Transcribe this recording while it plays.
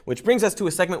Which brings us to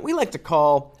a segment we like to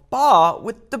call Ba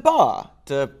with the Ba.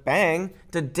 To bang,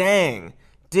 to dang.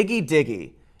 Diggy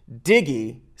diggy.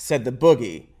 Diggy, said the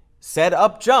boogie. Said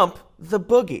up jump, the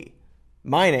boogie.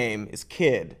 My name is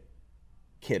Kid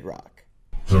Rock.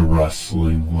 The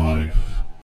Wrestling Life.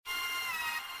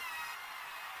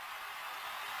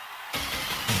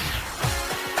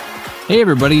 Hey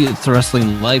everybody, it's The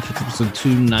Wrestling Life. It's episode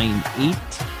 298.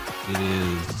 It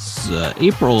is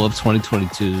April of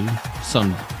 2022,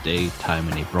 someday time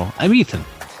in April. I'm Ethan.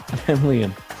 I'm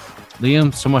Liam.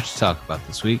 Liam, so much to talk about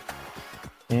this week.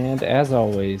 And as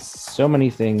always, so many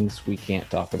things we can't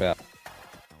talk about.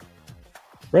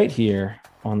 Right here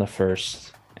on the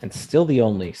first, and still the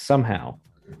only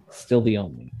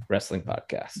wrestling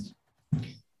podcast.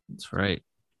 That's right.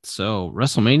 So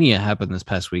WrestleMania happened this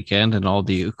past weekend and all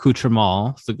the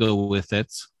accoutrements that go with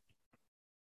it.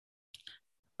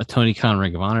 A Tony Khan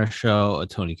Ring of Honor show, a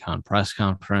Tony Khan press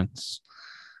conference,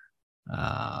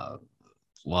 a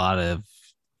lot of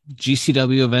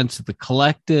GCW events at the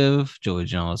Collective, Joey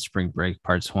Janela's Spring Break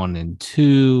Parts 1 and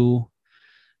 2,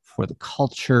 For the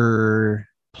Culture,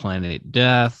 Planet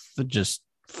Death, just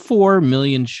 4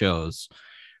 million shows.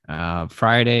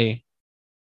 Thursday,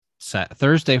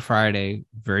 Friday,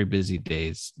 very busy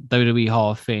days. WWE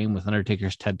Hall of Fame with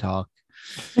Undertaker's TED Talk.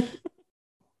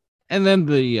 And then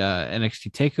the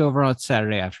NXT TakeOver on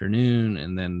Saturday afternoon.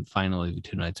 And then finally the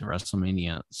 2 nights of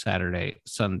WrestleMania, Saturday,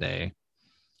 Sunday.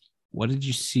 What did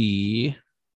you see?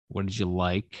 What did you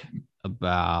like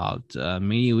about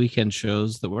Mania weekend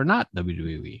shows that were not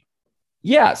WWE?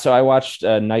 Yeah, so I watched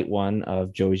night one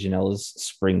of Joey Janela's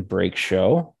Spring Break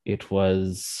show. It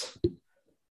was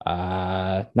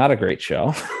not a great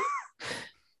show.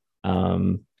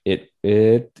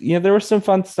 There was some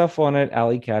fun stuff on it.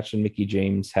 Allie Katch and Mickey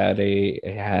James had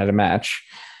a match,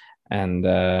 and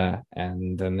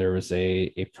then there was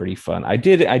a pretty fun. I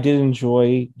did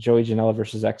enjoy Joey Janela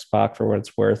versus X-Pac for what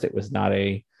it's worth. It was not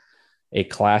a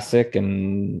classic,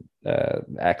 and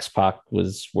X-Pac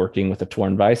was working with a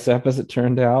torn bicep as it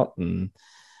turned out, and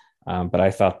but I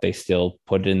thought they still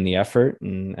put in the effort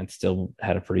and still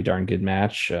had a pretty darn good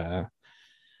match. And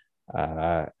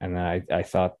I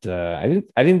thought I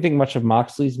didn't think much of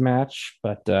Moxley's match,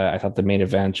 but I thought the main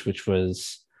event, which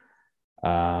was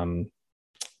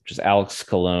Alex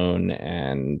Colon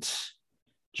and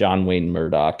John Wayne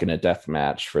Murdoch in a death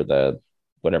match for the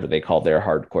whatever they call their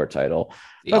hardcore title,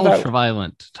 the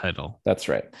ultra-violent title. That's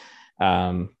right.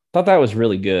 Thought that was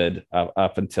really good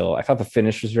up until I thought the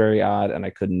finish was very odd, and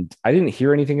I didn't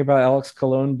hear anything about Alex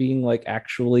Colon being like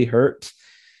actually hurt.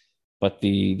 But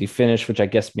the finish, which I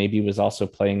guess maybe was also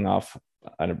playing off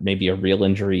maybe a real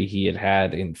injury he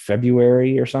had in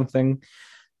February or something.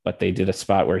 But they did a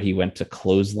spot where he went to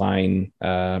clothesline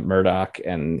Murdoch,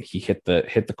 and he hit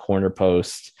the corner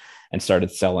post and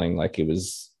started selling like it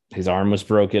was his arm was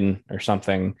broken or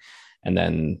something. And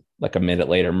then like a minute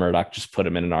later, Murdoch just put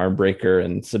him in an arm breaker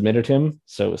and submitted him.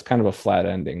 So it was kind of a flat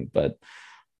ending. But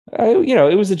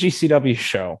it was a GCW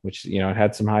show, which it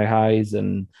had some high highs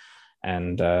and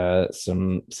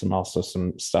some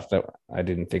stuff that I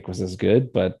didn't think was as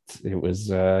good, but it was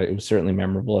certainly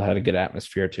memorable. It had a good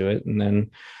atmosphere to it. And then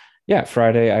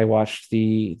Friday I watched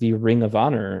the Ring of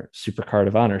Honor Supercard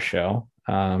of Honor show,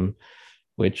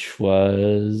 which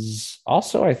was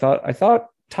also I thought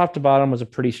top to bottom was a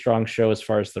pretty strong show as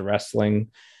far as the wrestling.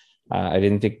 I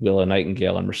didn't think Willa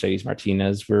Nightingale and Mercedes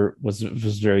Martinez was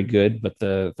very good, but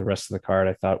the rest of the card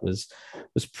I thought was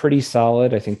pretty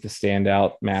solid. I think the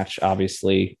standout match,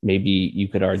 obviously, maybe you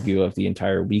could argue of the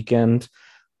entire weekend,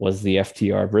 was the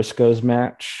FTR Briscoes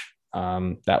match.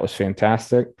 That was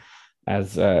fantastic.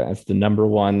 As the number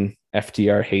one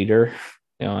FTR hater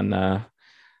on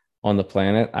the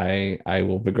planet, I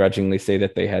will begrudgingly say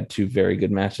that they had 2 very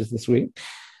good matches this week.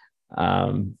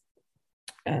 I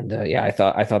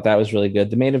thought that was really good.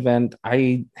 The main event,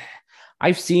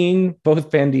 I've seen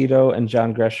both Bandito and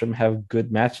John Gresham have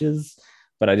good matches,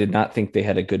 but I did not think they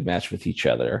had a good match with each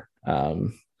other.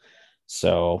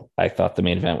 So I thought the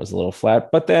main event was a little flat,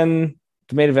 but then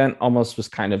the main event almost was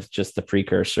kind of just the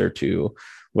precursor to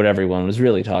what everyone was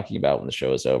really talking about when the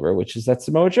show was over, which is that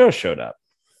Samoa Joe showed up.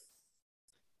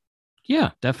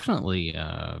 Yeah, definitely.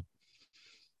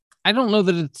 I don't know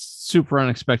that it's super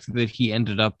unexpected that he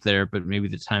ended up there, but maybe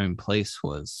the time and place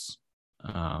was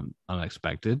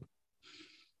unexpected.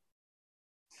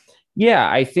 Yeah,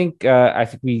 I think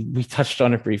we touched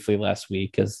on it briefly last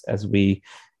week, as we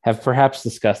have perhaps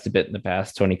discussed a bit in the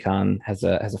past. Tony Khan has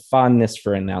a fondness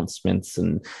for announcements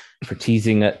and for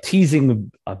teasing a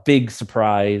big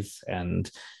surprise, and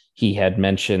he had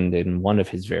mentioned in one of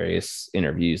his various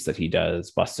interviews that he does,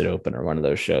 Busted Open or one of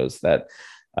those shows, that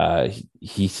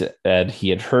He said he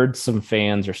had heard some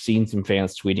fans or seen some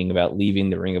fans tweeting about leaving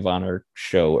the Ring of Honor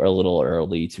show a little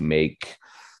early to make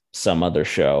some other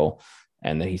show.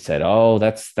 And then he said, "Oh,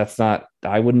 that's not.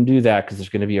 I wouldn't do that because there's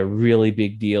going to be a really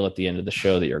big deal at the end of the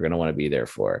show that you're going to want to be there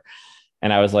for."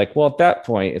 And I was like, "Well, at that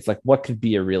point, it's like, what could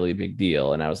be a really big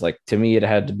deal?" And I was like, to me, it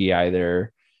had to be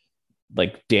either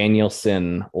like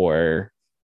Danielson or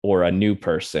a new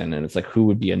person. And it's like, who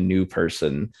would be a new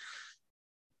person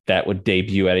that would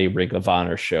debut at a Ring of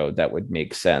Honor show that would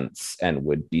make sense and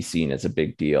would be seen as a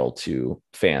big deal to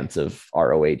fans of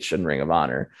ROH and Ring of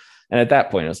Honor. And at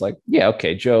that point, it was like, yeah,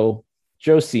 okay, Joe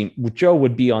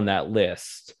would be on that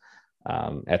list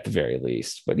at the very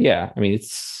least. But yeah, I mean,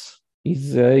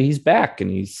 he's back and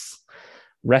he's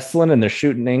wrestling, and they're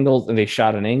shooting angles, and they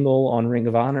shot an angle on Ring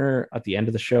of Honor at the end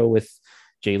of the show with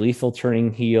Jay Lethal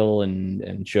turning heel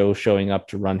and Joe showing up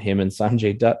to run him and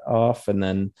Sanjay Dutt off, and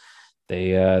then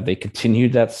they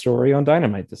continued that story on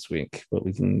Dynamite this week, but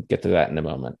we can get to that in a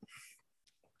moment.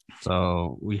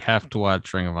 So we have to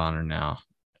watch Ring of Honor now,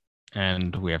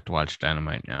 and we have to watch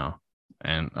Dynamite now,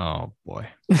 and oh boy.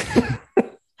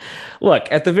 Look,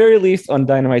 at the very least on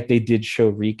Dynamite, they did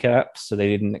show recaps, so they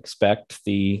didn't expect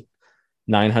the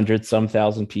 900 some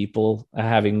thousand people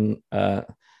having that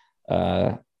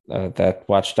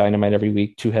watch Dynamite every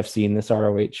week to have seen this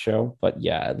ROH show. But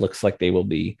yeah, it looks like they will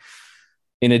be,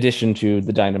 in addition to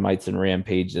the Dynamites and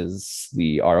Rampages,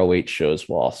 the ROH shows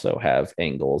will also have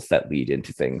angles that lead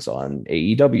into things on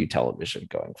AEW television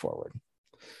going forward.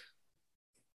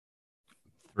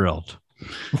 Thrilled.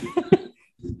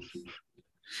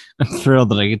 I'm thrilled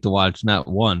that I get to watch not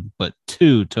one, but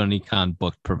two Tony Khan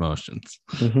booked promotions.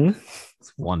 Mm-hmm.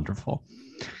 It's wonderful.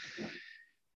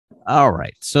 All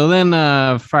right. So then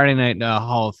Friday night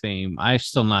Hall of Fame. I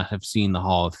still not have seen the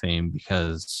Hall of Fame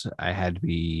because I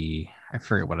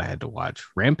forget what I had to watch.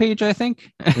 Rampage, I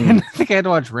think. I think I had to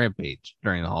watch Rampage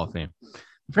during the Hall of Fame.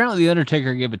 Apparently, The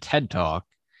Undertaker gave a TED Talk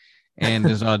and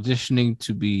is auditioning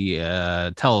to be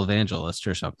a televangelist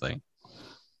or something.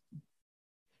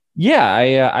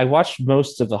 Yeah, I watched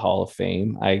most of the Hall of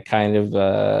Fame. I kind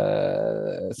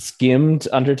of skimmed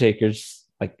Undertaker's,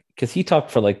 like, because he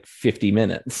talked for like 50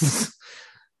 minutes,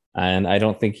 and I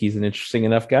don't think he's an interesting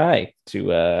enough guy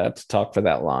to talk for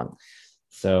that long.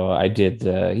 So I did.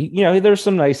 There's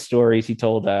some nice stories he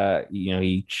told.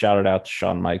 He shouted out to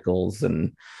Shawn Michaels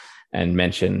and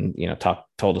mentioned,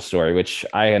 told a story which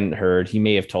I hadn't heard. He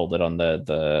may have told it on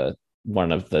the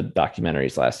one of the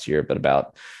documentaries last year, but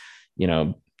about,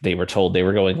 they were told they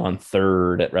were going on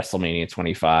third at WrestleMania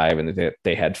 25 and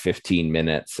they had 15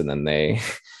 minutes. And then they,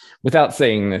 without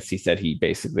saying this, he said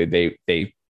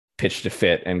they pitched a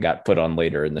fit and got put on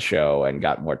later in the show and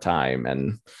got more time.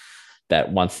 And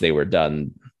that once they were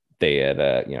done, they had,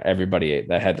 everybody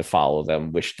that had to follow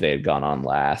them wished they had gone on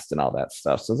last and all that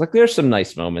stuff. So it's like, there's some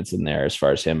nice moments in there as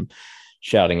far as him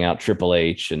shouting out Triple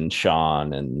H and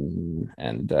Shawn and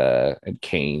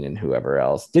Kane and whoever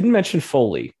else. Didn't mention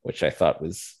Foley, which I thought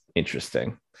was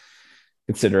interesting,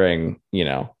 considering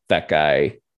that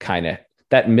guy kind of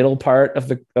that middle part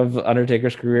of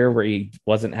Undertaker's career where he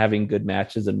wasn't having good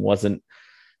matches and wasn't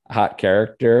a hot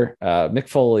character. Mick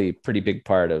Foley, pretty big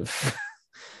part of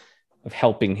of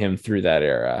helping him through that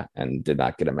era, and did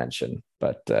not get a mention.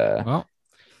 But well,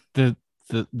 the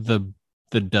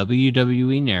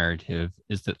WWE narrative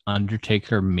is that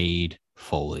Undertaker made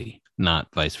Foley, not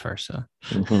vice versa.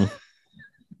 Mm-hmm.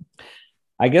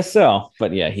 I guess so,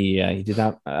 but yeah, he did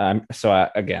not.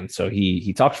 So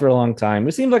he talked for a long time.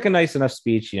 It seemed like a nice enough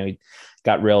speech. He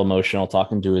got real emotional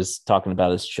talking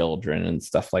about his children and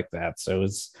stuff like that. So it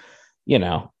was,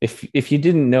 if you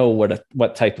didn't know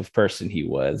what type of person he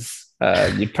was,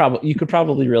 you could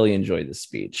probably really enjoy the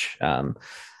speech.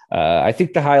 I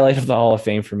think the highlight of the Hall of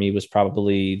Fame for me was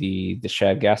probably the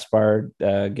Shad Gaspard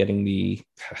getting the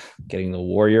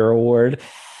Warrior Award,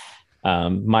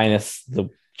 minus the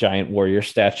giant Warrior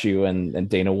statue and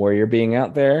Dana Warrior being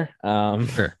out there.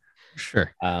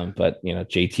 Sure. But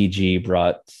JTG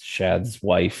brought Shad's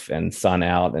wife and son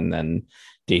out, and then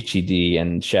JTD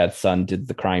and Shad's son did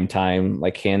the Crime Time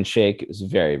handshake. It was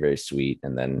very, very sweet.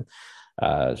 And then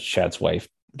Shad's wife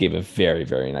gave a very,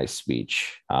 very nice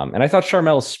speech. And I thought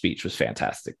Sharmel's speech was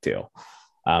fantastic too.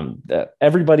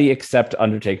 Everybody except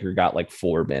Undertaker got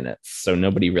 4 minutes. So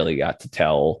nobody really got to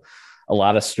tell a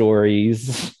lot of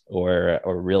stories or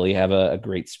really have a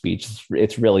great speech.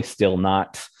 It's really still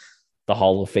not the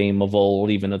Hall of Fame of old,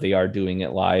 even though they are doing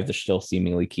it live. They're still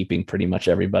seemingly keeping pretty much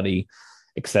everybody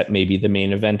except maybe the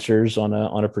main eventers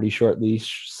on a pretty short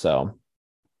leash. So,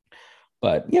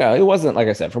 but it wasn't, like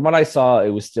I said, from what I saw,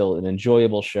 it was still an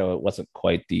enjoyable show. It wasn't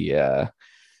quite the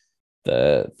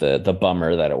the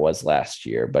bummer that it was last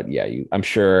year. But yeah, I'm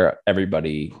sure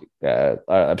everybody,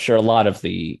 I'm sure a lot of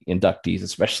the inductees,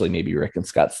 especially maybe Rick and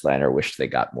Scott Steiner, wish they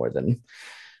got more than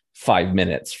 5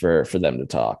 minutes for them to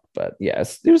talk. But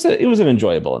yes, it was an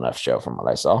enjoyable enough show from what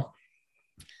I saw.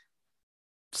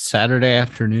 Saturday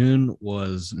afternoon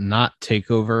was not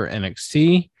TakeOver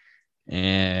NXT,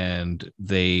 and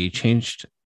they changed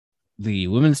the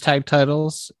women's tag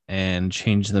titles and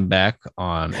changed them back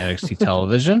on NXT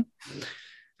television.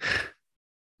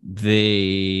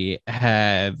 They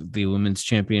had the women's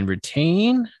champion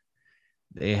retain.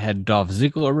 They had Dolph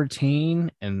Ziggler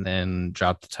retain and then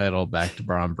drop the title back to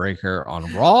Braun Breaker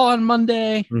on Raw on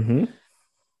Monday. Mm-hmm.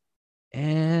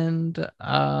 And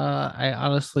I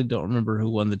honestly don't remember who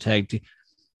won the tag team.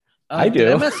 I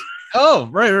do. Oh,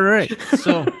 right.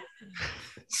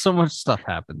 So much stuff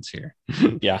happens here.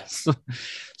 Yeah. So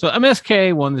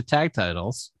MSK won the tag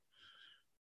titles,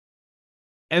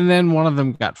 and then one of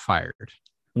them got fired.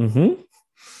 Mm-hmm.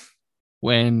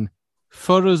 When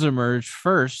photos emerged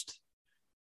first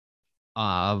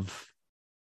of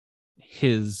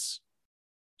his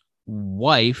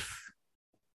wife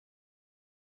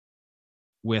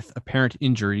with apparent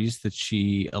injuries that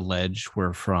she alleged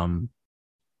were from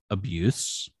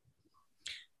abuse.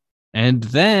 And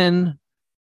then,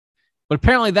 but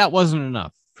apparently that wasn't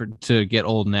enough to get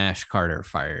old Nash Carter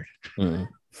fired. Mm.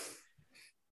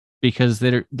 Because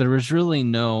there was really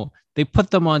no, they put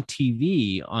them on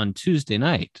TV on Tuesday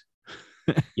night.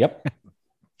 Yep.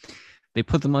 They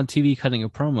put them on TV cutting a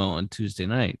promo on Tuesday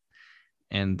night.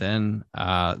 And then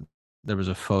there was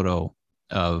a photo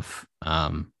of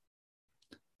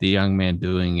the young man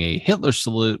doing a Hitler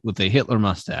salute with a Hitler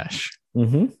mustache.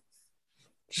 Mm-hmm.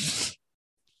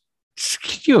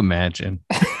 Can you imagine?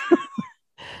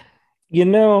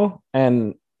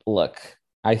 And look,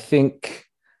 I think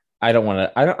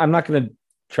I'm not going to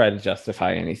try to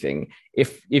justify anything.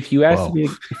 If you asked me,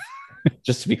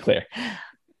 just to be clear,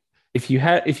 if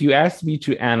you asked me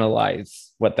to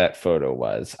analyze what that photo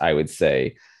was, I would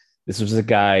say this was a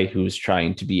guy who was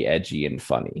trying to be edgy and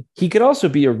funny. He could also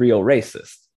be a real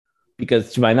racist,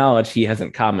 because to my knowledge, he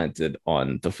hasn't commented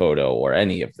on the photo or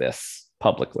any of this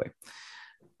publicly.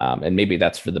 And maybe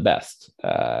that's for the best,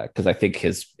 because I think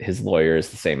his lawyer is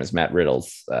the same as Matt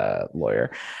Riddle's lawyer.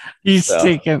 He's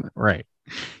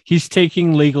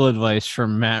taking legal advice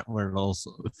from Matt Riddle's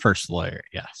first lawyer.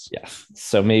 Yes.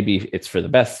 So maybe it's for the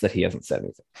best that he hasn't said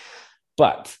anything.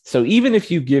 But so even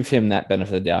if you give him that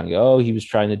benefit of the doubt, and go, oh, he was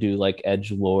trying to do like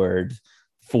edgelord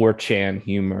 4chan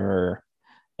humor,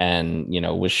 and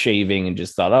was shaving and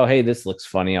just thought, oh, hey, this looks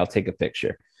funny, I'll take a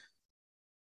picture.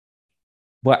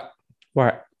 What?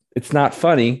 It's not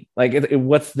funny. Like,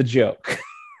 what's the joke?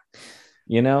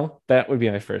 That would be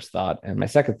my first thought. And my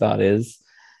second thought is,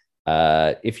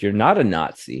 if you're not a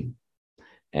Nazi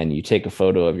and you take a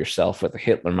photo of yourself with a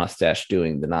Hitler mustache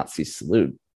doing the Nazi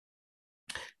salute,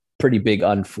 pretty big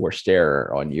unforced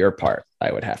error on your part,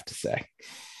 I would have to say.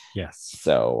 Yes.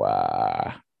 So,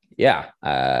 I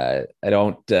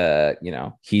don't,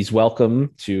 he's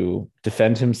welcome to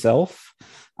defend himself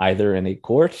either in a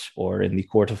court or in the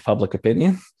court of public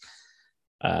opinion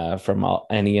from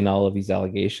any and all of these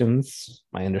allegations.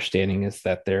 My understanding is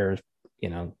that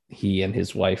he and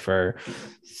his wife are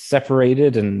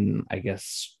separated, and I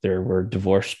guess there were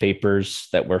divorce papers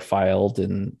that were filed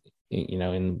in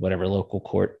whatever local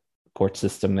court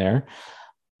system there.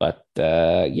 But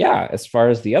as far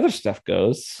as the other stuff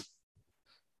goes,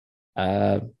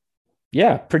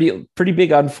 pretty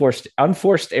big unforced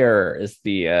error is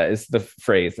the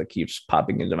phrase that keeps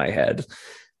popping into my head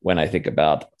when I think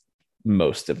about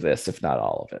most of this, if not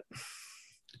all of it.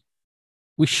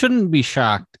 We shouldn't be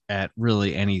shocked at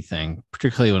really anything,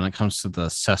 particularly when it comes to the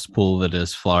cesspool that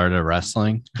is Florida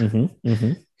wrestling. Mm-hmm,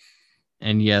 mm-hmm.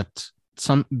 And yet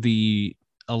the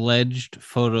alleged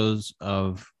photos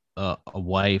of a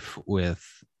wife with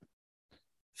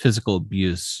physical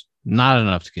abuse, not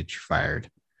enough to get you fired.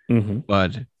 Mm-hmm.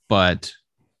 But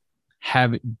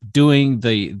doing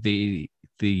the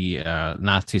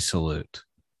Nazi salute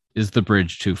is the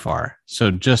bridge too far.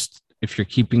 So just if you're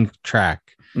keeping track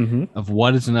mm-hmm. of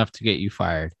what is enough to get you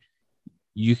fired,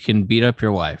 you can beat up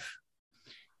your wife.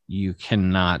 You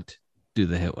cannot do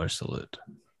the Hitler salute.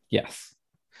 Yes.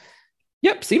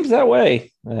 Yep, seems that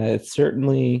way. It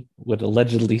certainly would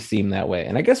allegedly seem that way.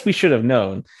 And I guess we should have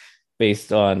known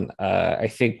based on, I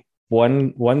think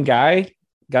one guy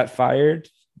got fired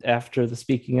after the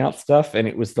speaking out stuff, and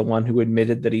it was the one who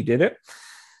admitted that he did it.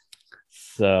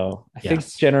 So I think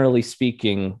generally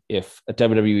speaking, if a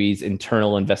WWE's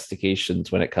internal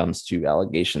investigations when it comes to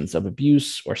allegations of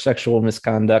abuse or sexual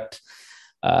misconduct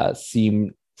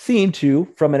seem seem to,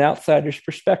 from an outsider's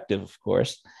perspective, of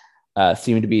course,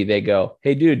 seem to be they go,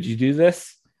 "Hey, dude, did you do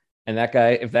this?" And that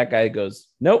guy, if that guy goes,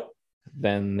 "Nope,"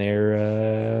 then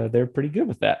they're pretty good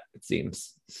with that, it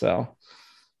seems. So,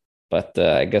 but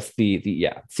I guess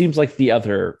it seems like the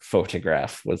other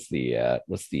photograph was the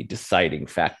deciding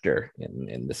factor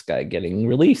in this guy getting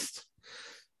released.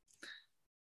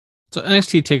 So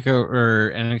NXT Takeover,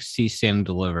 or NXT Stand and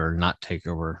Deliver, not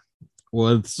Takeover,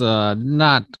 was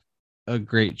not a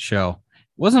great show.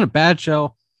 It wasn't a bad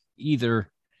show either.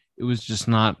 It was just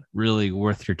not really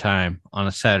worth your time on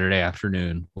a Saturday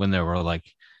afternoon when there were like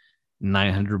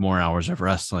 900 more hours of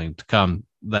wrestling to come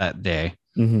that day.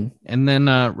 Mm-hmm. And then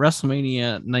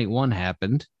WrestleMania Night 1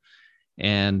 happened,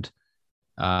 and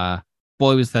boy,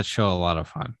 was that show a lot of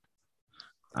fun.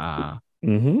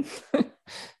 Mm-hmm.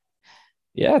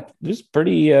 Yeah, it was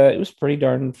pretty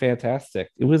darn fantastic.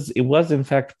 It was in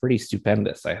fact pretty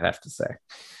stupendous, I have to say.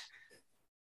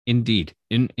 Indeed.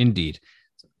 Indeed.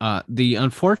 The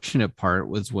unfortunate part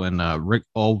was when Rick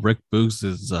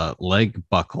Boogs' leg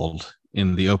buckled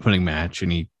in the opening match,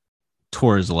 and he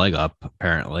tore his leg up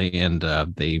apparently, and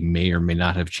they may or may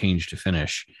not have changed to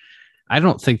finish. I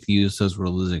don't think the Usos were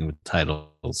losing the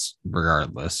titles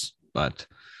regardless, but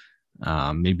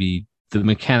maybe the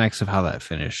mechanics of how that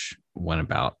finish went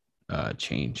about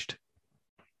changed.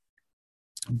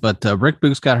 But Rick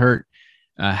Boogs got hurt.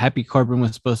 Happy Corbin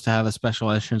was supposed to have a special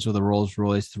entrance with a Rolls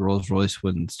Royce. The Rolls Royce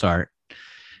wouldn't start.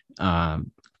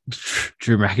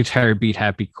 Drew McIntyre beat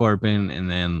Happy Corbin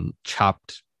and then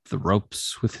chopped the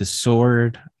ropes with his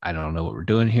sword. I don't know what we're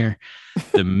doing here.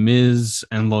 The Miz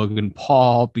and Logan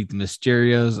Paul beat the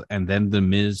Mysterios, and then the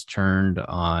Miz turned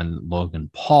on Logan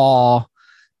Paul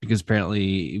because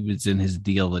apparently it was in his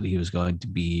deal that he was going to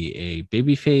be a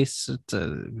babyface.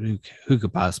 Who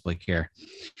could possibly care?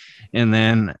 And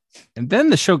then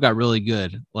the show got really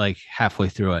good, like halfway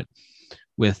through it,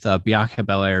 with Bianca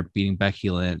Belair beating Becky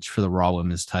Lynch for the Raw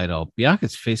Women's title.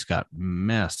 Bianca's face got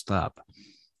messed up.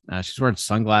 She's wearing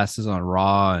sunglasses on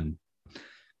Raw and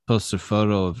posted a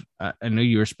photo of. I know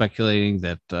you were speculating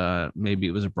that maybe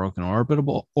it was a broken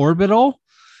orbital,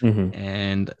 Mm-hmm.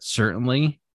 and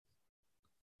certainly,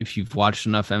 if you've watched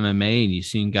enough MMA and you've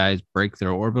seen guys break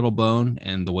their orbital bone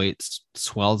and the way it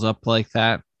swells up like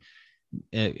that,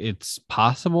 it's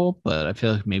possible. But I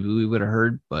feel like maybe we would have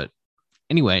heard. But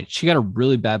anyway, she got a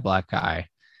really bad black eye,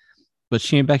 but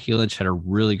she and Becky Lynch had a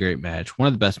really great match, one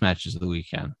of the best matches of the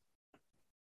weekend.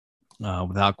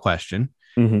 Without question.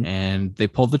 Mm-hmm. And they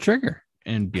pulled the trigger,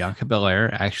 and Bianca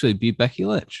Belair actually beat Becky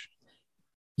Lynch.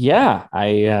 Yeah,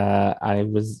 we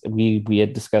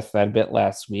had discussed that a bit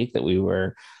last week, that we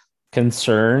were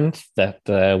concerned that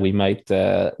we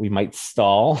might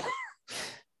stall.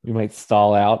 We might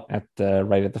stall out at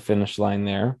right at the finish line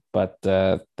there, but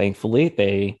thankfully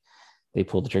they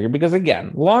pulled the trigger, because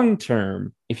again, long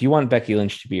term, if you want Becky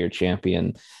Lynch to be your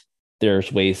champion,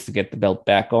 there's ways to get the belt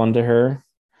back onto her.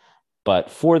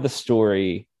 But for the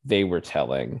story they were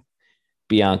telling,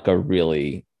 Bianca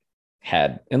really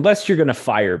had, unless you're going to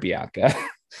fire Bianca,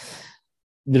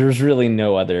 there's really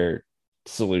no other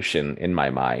solution in my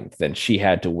mind than she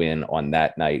had to win on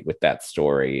that night with that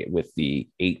story, with the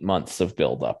 8 months of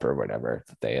buildup or whatever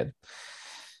that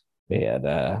they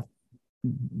had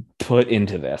put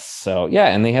into this. So yeah,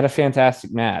 and they had a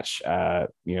fantastic match.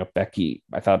 Becky,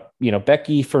 I thought,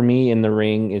 Becky for me in the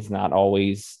ring is not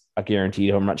always a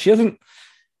guaranteed home run. She doesn't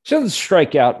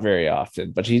strike out very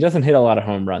often, but she doesn't hit a lot of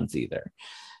home runs either,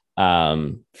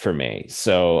 for me.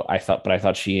 So I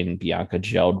thought she and Bianca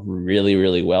gelled really,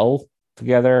 really well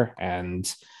together. And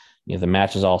the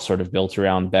match is all sort of built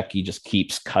around Becky just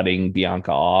keeps cutting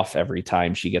Bianca off every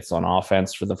time she gets on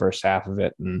offense for the first half of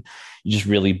it. And you just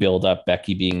really build up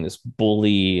Becky being this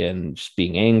bully and just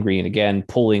being angry, and again,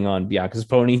 pulling on Bianca's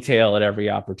ponytail at every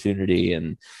opportunity.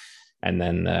 And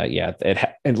then,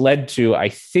 it led to, I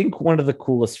think, one of the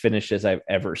coolest finishes I've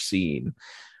ever seen,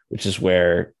 which is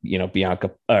where,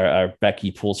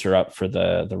 Becky pulls her up for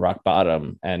the rock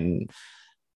bottom, and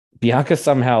Bianca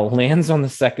somehow lands on the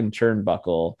second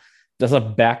turnbuckle, does a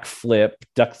backflip,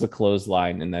 ducks the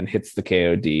clothesline, and then hits the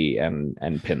KOD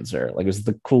and pins her. Like, it was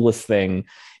the coolest thing.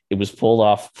 It was pulled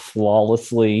off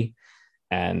flawlessly.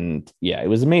 And yeah, it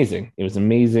was amazing. It was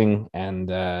amazing. And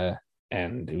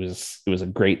it was a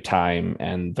great time,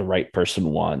 and the right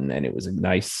person won, and it was a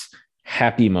nice,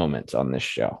 happy moment on this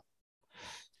show.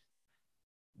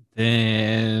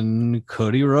 Then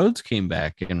Cody Rhodes came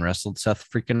back and wrestled Seth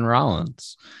freaking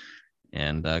Rollins,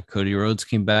 and Cody Rhodes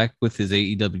came back with his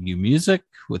AEW music,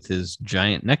 with his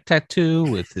giant neck tattoo,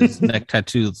 with his neck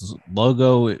tattoo's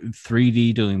logo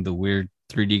 3D, doing the weird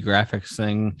 3D graphics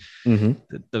thing Mm-hmm.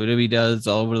 that WWE does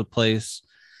all over the place.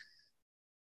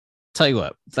 Tell you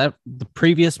what, that the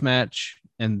previous match,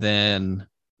 and then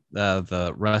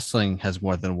the wrestling has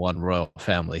more than one royal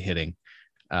family hitting.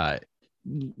 Uh,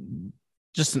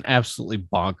 just an absolutely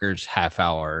bonkers half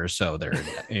hour or so there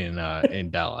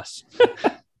in Dallas.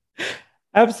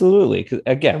 Absolutely. Because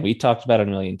again, we talked about it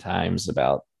a million times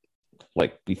about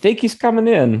like we think he's coming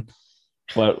in,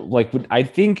 but like I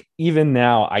think even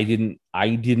now I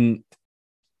didn't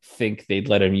think they'd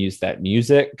let him use that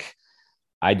music.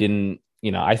 I didn't,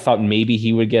 I thought maybe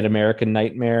he would get American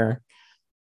Nightmare.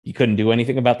 You couldn't do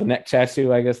anything about the neck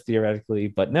tattoo, I guess, theoretically,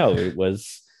 but no, it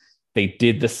was they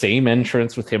did the same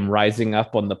entrance with him rising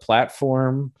up on the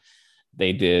platform.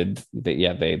 They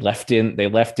left in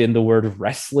the word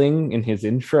wrestling in his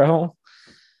intro.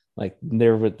 Like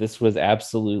this was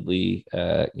absolutely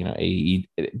the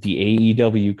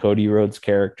AEW Cody Rhodes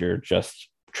character just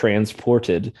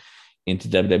transported into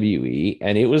WWE,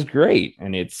 and it was great.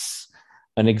 And it's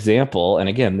an example. And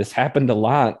again, this happened a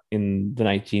lot in the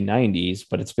 1990s,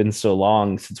 but it's been so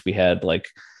long since we had like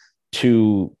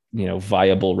two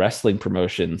viable wrestling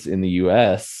promotions in the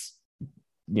US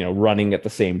running at the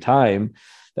same time,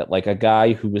 that like a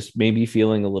guy who was maybe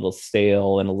feeling a little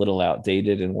stale and a little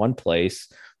outdated in one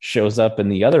place shows up in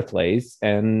the other place.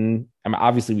 And I mean,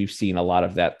 obviously we've seen a lot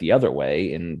of that the other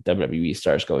way in WWE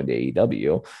stars going to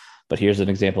AEW, but here's an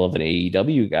example of an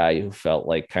AEW guy who felt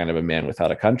like kind of a man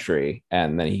without a country,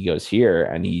 and then he goes here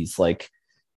and he's like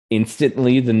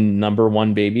instantly the number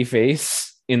one baby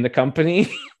face in the company.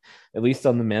 At least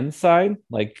on the men's side.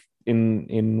 Like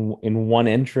in one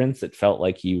entrance, it felt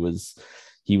like he was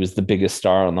the biggest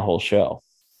star on the whole show.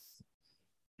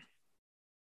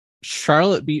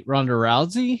 Charlotte beat Ronda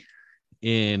Rousey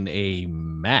in a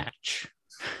match.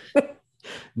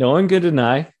 No one could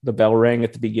deny the bell rang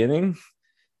at the beginning.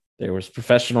 There was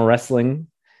professional wrestling.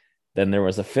 Then there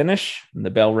was a finish, and the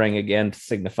bell rang again to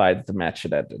signify that the match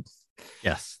had ended.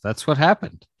 Yes, that's what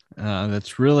happened.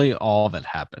 That's really all that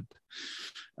happened.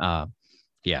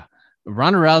 Yeah.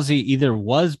 Ronda Rousey either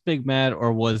was big mad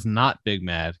or was not big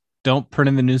mad. Don't print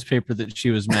in the newspaper that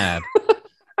she was mad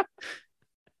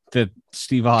that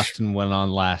Steve Austin went on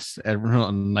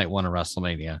night one of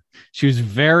WrestleMania. She was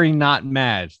very not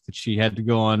mad that she had to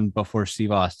go on before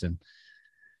Steve Austin.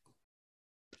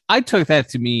 I took that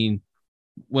to mean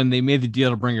when they made the deal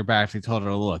to bring her back, they told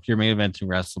her, look, you're main eventing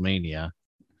WrestleMania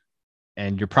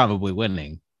and you're probably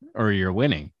winning, or you're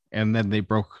winning. And then they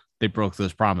broke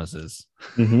those promises.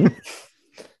 Mm-hmm.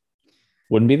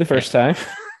 Wouldn't be the first time.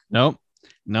 Nope.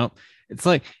 It's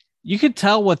like you could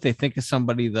tell what they think of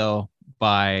somebody though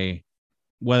by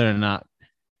whether or not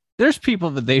there's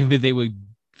people that they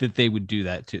would do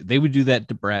that to. They would do that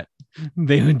to Brett.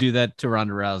 They would do that to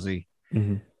Ronda Rousey.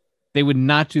 Mm-hmm. They would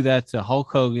not do that to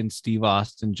Hulk Hogan, Steve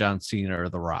Austin, John Cena, or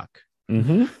The Rock.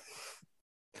 Mm-hmm.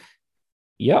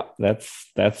 Yeah, that's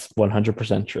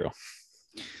 100% true.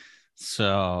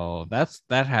 So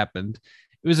that happened.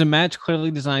 It was a match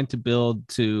clearly designed to build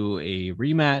to a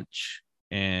rematch,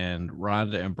 and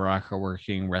Ronda and Brock are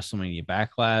working WrestleMania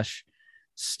Backlash.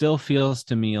 Still feels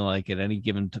to me like at any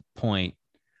given point,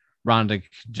 Ronda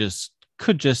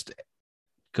could just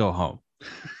go home.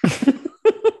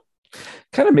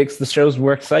 Kind of makes the shows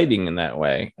more exciting in that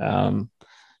way,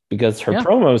 because her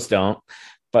promos don't.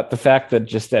 But the fact that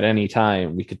just at any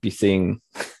time we could be seeing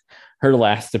her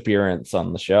last appearance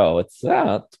on the show, it's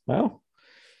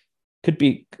could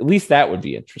be, at least that would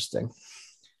be interesting.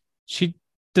 She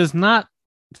does not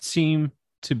seem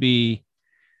to be.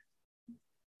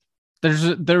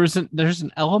 There's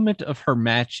an element of her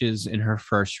matches in her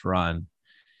first run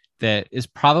that is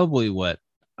probably what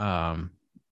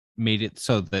made it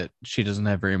so that she doesn't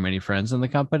have very many friends in the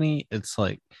company. It's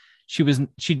like she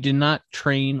did not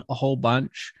train a whole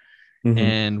bunch, mm-hmm.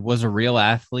 and was a real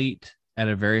athlete at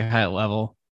a very high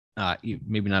level.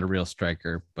 Maybe not a real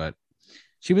striker, but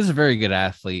she was a very good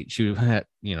athlete. She had,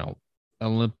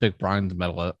 Olympic bronze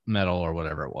medal or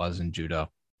whatever it was in judo.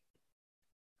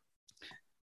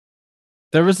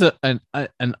 There was an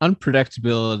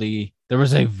unpredictability. There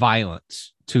was a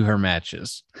violence to her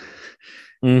matches.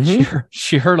 Mm-hmm.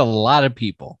 She hurt a lot of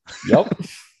people. Yep.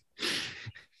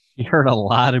 She hurt a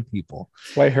lot of people.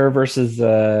 That's why her versus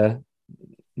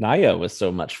Nia was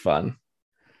so much fun.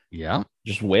 Yeah.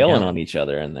 Just wailing on each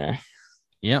other in there.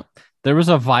 Yep. There was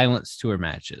a violence to her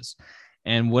matches.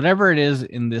 And whatever it is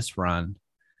in this run,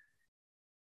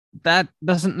 that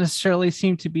doesn't necessarily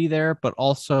seem to be there, but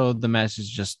also the matches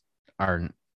just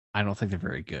aren't, I don't think they're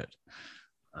very good.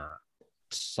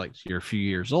 It's like you're a few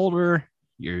years older,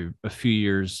 you're a few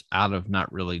years out of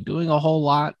not really doing a whole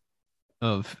lot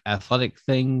of athletic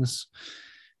things,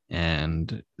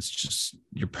 and it's just,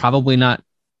 you're probably not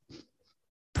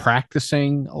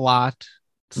practicing a lot.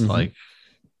 It's Mhm. like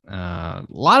a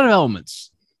lot of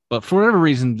elements, but for whatever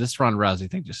reason, this Ronda Rousey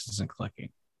thing just isn't clicking.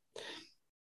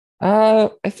 I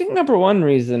think number one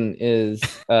reason is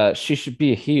she should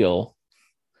be a heel.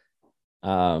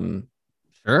 Um,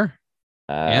 Sure.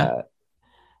 Yeah. uh,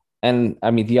 and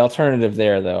I mean the alternative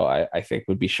there, though, I think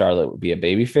would be Charlotte would be a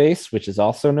babyface, which is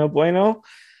also no bueno.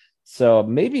 So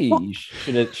maybe Well,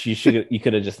 you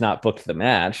could have just not booked the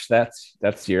match.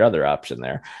 That's your other option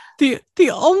there. the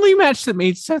only match that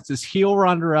made sense is heel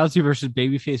Ronda Rousey versus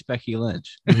babyface Becky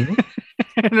Lynch. Mhm.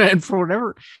 And for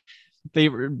whatever, they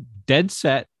were dead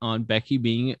set on Becky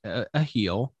being a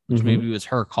heel, which maybe was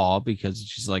her call because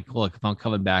she's like, look, if I'm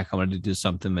coming back, I wanted to do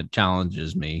something that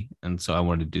challenges me. And so I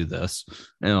wanted to do this.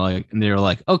 And they were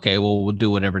like, okay, well, we'll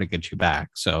do whatever to get you back.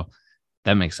 So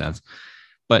that makes sense.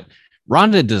 But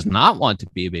Ronda does not want to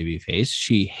be a baby face.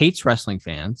 She hates wrestling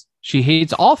fans. She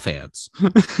hates all fans.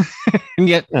 And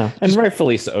yet, Yeah, and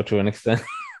rightfully so to an extent.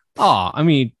 I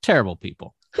mean, terrible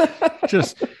people.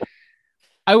 Just,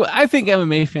 I think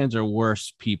MMA fans are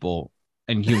worse people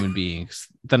and human beings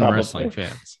than Probably. wrestling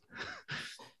fans.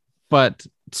 But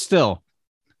still,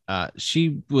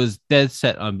 she was dead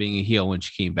set on being a heel when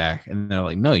she came back, and they're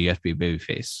like, "No, you have to be a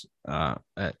babyface."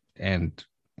 And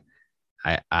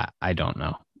I don't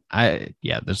know.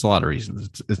 There's a lot of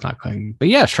reasons it's not clicking. But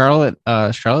yeah, Charlotte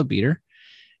beat her,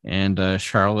 and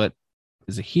Charlotte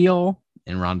is a heel,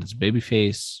 and Ronda's a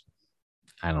babyface.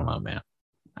 I don't know, man.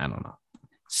 I don't know.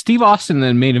 Steve Austin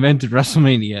then main evented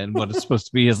WrestleMania in what is supposed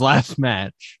to be his last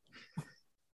match.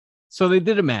 So they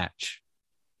did a match.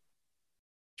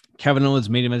 Kevin Owens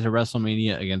main evented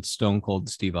WrestleMania against Stone Cold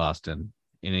Steve Austin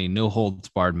in a no holds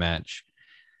barred match.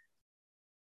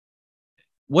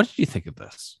 What did you think of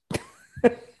this?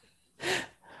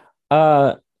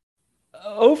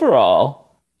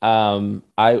 Overall,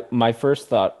 my first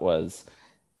thought was,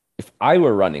 if I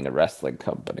were running a wrestling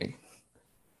company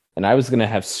and I was going to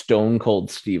have Stone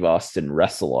Cold Steve Austin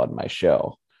wrestle on my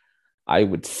show, I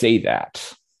would say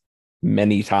that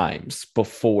many times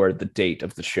before the date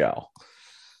of the show.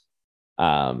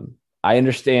 I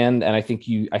understand, and I think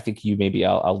you maybe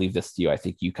I'll leave this to you. I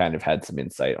think you kind of had some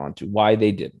insight onto why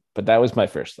they didn't, but that was my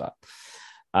first thought.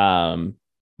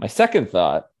 My second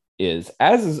thought is,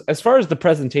 as far as the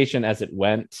presentation as it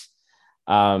went,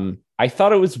 I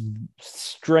thought it was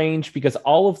strange because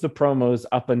all of the promos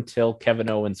up until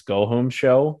Kevin Owens' go home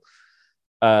show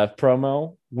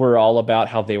promo were all about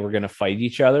how they were going to fight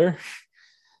each other.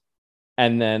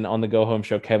 And then on the go home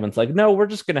show, Kevin's like, no, we're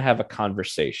just going to have a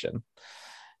conversation.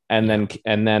 And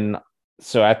then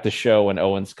so at the show, when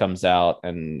Owens comes out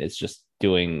and is just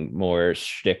doing more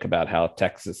shtick about how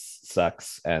Texas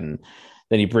sucks, and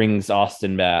then he brings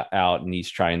Austin back out and he's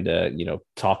trying to,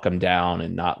 talk him down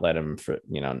and not let him,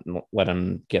 let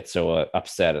him get so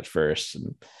upset at first.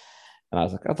 And I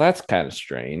was like, oh, that's kind of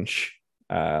strange.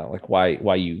 Like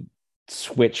why you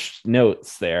switched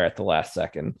notes there at the last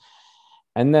second.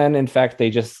 And then, in fact, they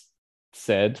just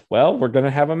said, well, we're going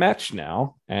to have a match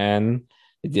now. And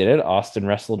they did it. Austin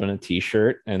wrestled in a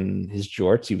t-shirt and his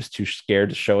jorts. He was too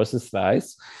scared to show us his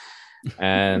thighs.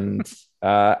 And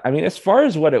I mean, as far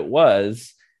as what it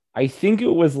was, I think it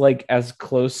was like as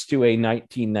close to a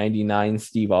 1999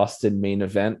 Steve Austin main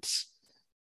event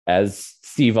as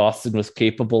Steve Austin was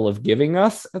capable of giving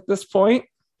us at this point.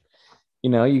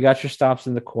 You got your stops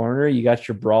in the corner. You got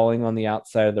your brawling on the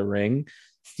outside of the ring.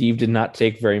 Steve did not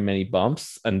take very many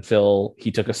bumps until he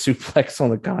took a suplex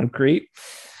on the concrete,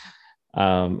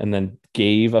 and then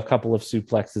gave a couple of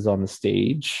suplexes on the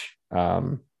stage.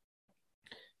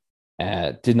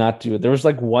 Did not do it. There was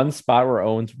like one spot where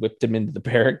Owens whipped him into the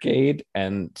barricade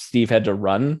and Steve had to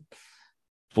run.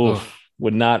 Oof,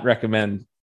 would not recommend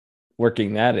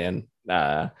working that in.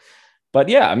 But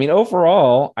yeah, I mean,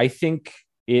 overall, I think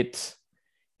it's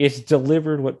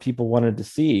delivered what people wanted to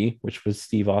see, which was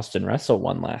Steve Austin wrestle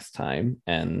one last time.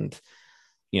 And,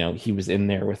 he was in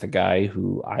there with a guy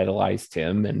who idolized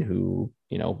him and who,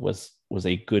 was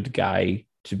a good guy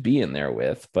to be in there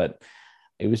with. But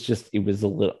it was a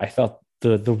little, I felt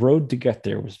the road to get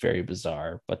there was very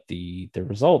bizarre, but the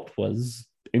result was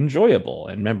enjoyable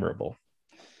and memorable.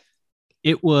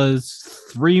 It was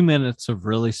 3 minutes of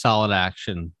really solid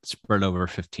action spread over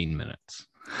 15 minutes.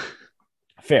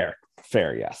 Fair,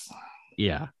 yes.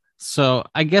 Yeah. So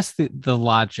I guess the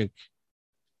logic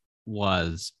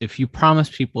was, if you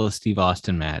promised people a Steve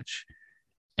Austin match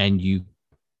and you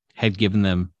had given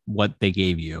them what they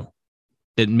gave you,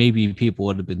 that maybe people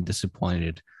would have been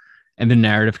disappointed. And the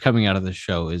narrative coming out of the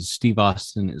show is Steve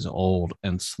Austin is old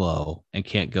and slow and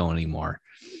can't go anymore,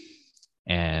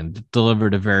 and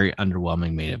delivered a very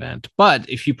underwhelming main event. But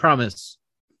if you promise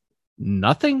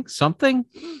nothing, something,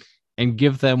 and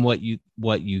give them what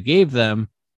you gave them,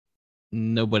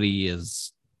 nobody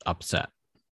is upset.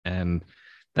 And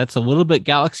that's a little bit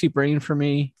galaxy brain for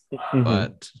me,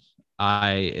 but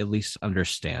I at least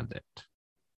understand it.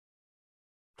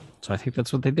 So I think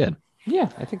that's what they did. Yeah,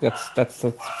 I think that's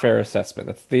a fair assessment.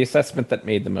 That's the assessment that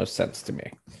made the most sense to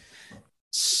me.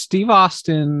 Steve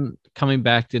Austin coming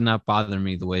back did not bother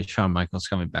me the way Shawn Michaels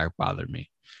coming back bothered me.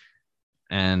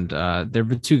 And there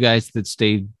were two guys that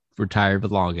stayed retired the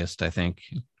longest, I think.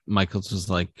 Michaels was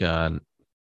like 8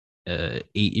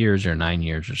 years or 9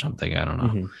 years or something. I don't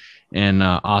know. And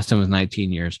Austin was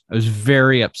 19 years. I was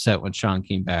very upset when Shawn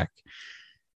came back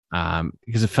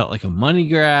because it felt like a money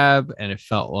grab, and it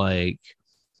felt like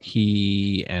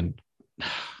the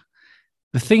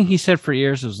thing he said for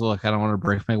years was, look, I don't want to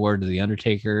break my word to The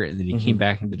Undertaker. And then he came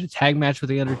back and did a tag match with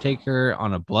The Undertaker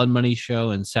on a Blood Money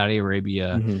show in Saudi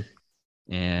Arabia.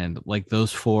 And like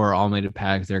those four all made a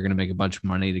pact. They're going to make a bunch of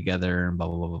money together and blah,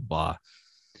 blah, blah, blah, blah.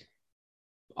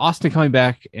 Austin coming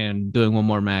back and doing one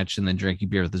more match and then drinking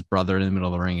beer with his brother in the middle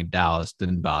of the ring in Dallas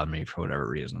didn't bother me for whatever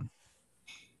reason.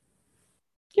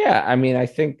 Yeah, I mean, I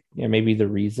think maybe the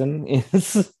reason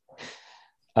is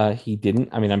he didn't.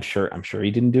 I mean, I'm sure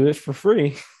he didn't do it for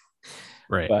free,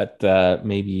 right? But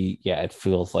maybe, it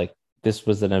feels like this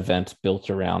was an event built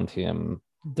around him,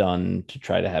 done to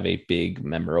try to have a big,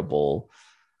 memorable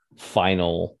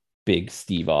final big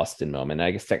Steve Austin moment.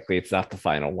 I guess technically it's not the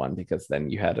final one because then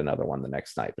you had another one the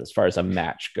next night. But as far as a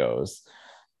match goes,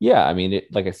 I mean,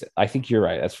 like I said, I think you're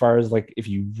right. As far as like if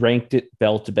you ranked it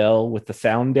bell to bell with the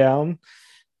sound down,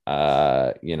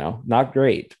 not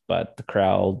great, but the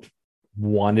crowd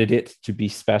wanted it to be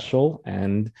special,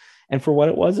 and for what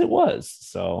it was.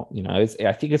 So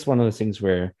I think it's one of those things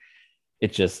where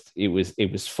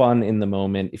it was fun in the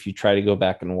moment. If you try to go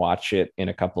back and watch it in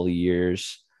a couple of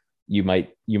years, you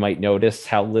might notice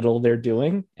how little they're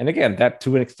doing. And again, that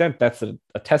to an extent, that's a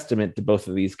testament to both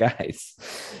of these guys,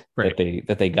 right,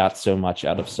 that they got so much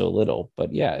out of so little.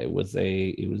 But yeah, it was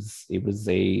a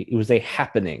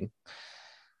happening.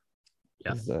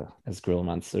 Yep. As Gorilla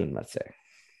Monsoon, let's say.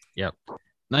 Yep.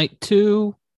 Night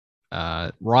 2,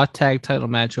 Raw Tag title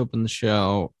match opened the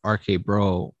show. RK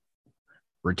Bro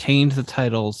retained the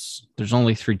titles. There's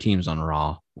only 3 teams on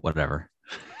Raw. Whatever.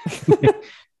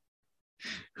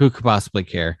 Who could possibly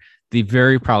care? The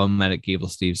very problematic Gable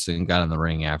Steveson got in the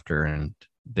ring after, and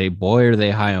are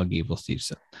they high on Gable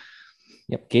Steveson.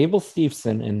 Yep. Gable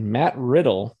Steveson and Matt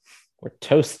Riddle were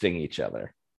toasting each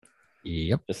other.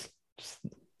 Yep. Just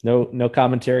no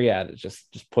commentary added. Just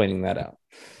pointing that out.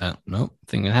 No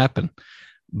thing that happened.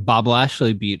 Bob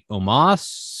Lashley beat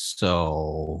Omos,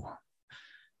 so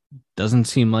doesn't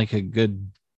seem like a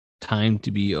good time to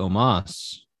be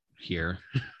Omos here.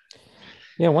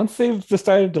 Yeah, once they've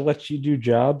decided to let you do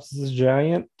jobs as a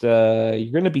giant,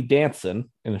 you're going to be dancing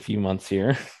in a few months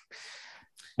here.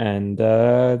 And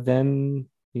then,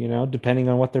 depending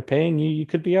on what they're paying you, you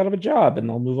could be out of a job and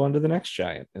they'll move on to the next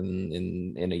giant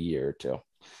in a year or two.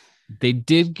 They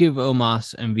did give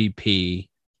Omos MVP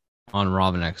on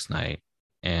Raw the next night,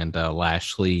 and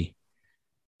Lashley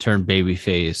turned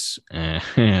babyface,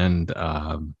 and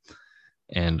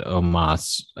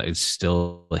Omos is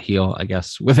still a heel, I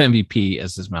guess, with MVP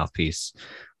as his mouthpiece,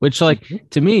 which,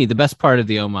 to me, the best part of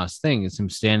the Omos thing is him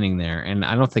standing there. And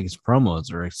I don't think his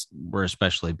promos were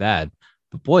especially bad,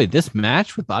 but boy, this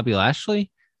match with Bobby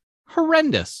Lashley,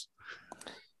 horrendous.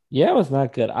 Yeah, it was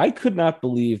not good. I could not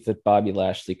believe that Bobby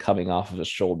Lashley, coming off of a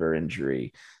shoulder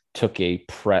injury, took a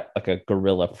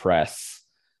gorilla press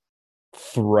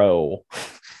throw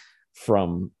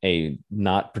from a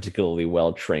not particularly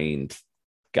well-trained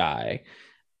guy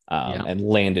and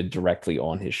landed directly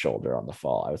on his shoulder on the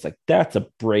fall. I was like, that's a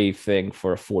brave thing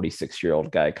for a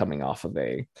 46-year-old guy coming off of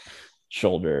a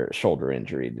shoulder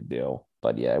injury to do.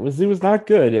 But yeah, it was not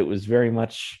good. It was very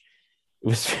much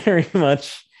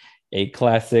a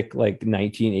classic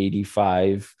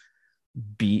 1985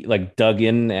 beat, like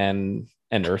Duggan and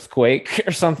an earthquake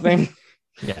or something.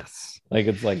 Yes.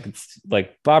 It's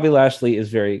like Bobby Lashley is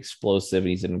very explosive.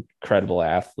 He's an incredible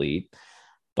athlete,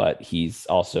 but he's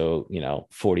also,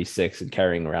 46 and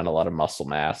carrying around a lot of muscle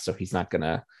mass. So he's not going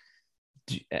to.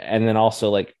 And then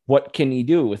also, what can he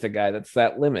do with a guy that's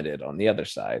that limited on the other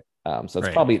side? So it's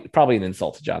probably an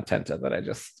insult to John Tenta that I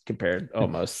just compared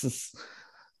almost.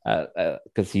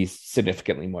 Because he's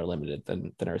significantly more limited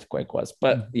than Earthquake was.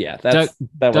 But yeah, that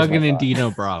was Duggan and Dino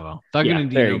Bravo.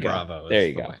 Dino Bravo. There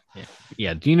you go.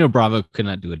 Yeah, Dino Bravo could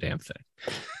not do a damn thing.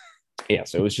 Yeah,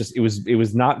 so it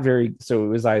was not very. So it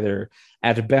was either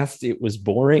at best it was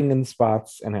boring in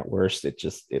spots, and at worst it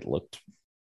looked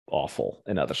awful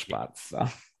in other spots. So.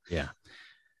 Yeah.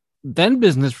 then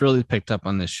business really picked up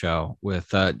on this show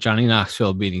with Johnny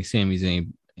Knoxville beating Sami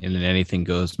Zayn in an anything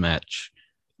goes match.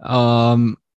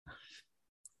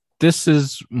 This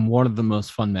is one of the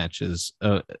most fun matches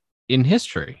in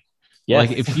history. Yes.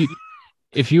 Like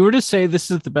if you were to say this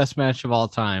is the best match of all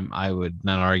time, I would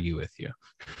not argue with you.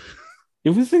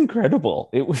 It was incredible.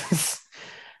 It was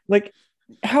like,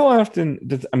 how often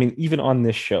does, I mean, even on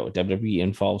this show, WWE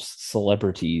involves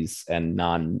celebrities and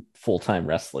non full-time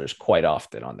wrestlers quite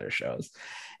often on their shows.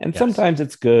 And Yes. Sometimes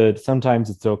it's good, sometimes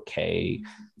it's okay,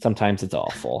 sometimes it's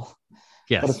awful.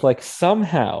 Yes. But it's like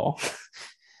somehow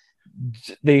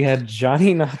they had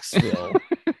Johnny Knoxville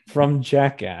from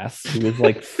Jackass, who is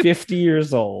like 50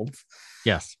 years old.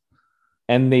 Yes.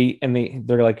 And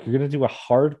they're like, you're gonna do a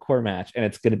hardcore match, and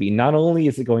it's gonna be, not only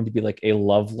is it going to be like a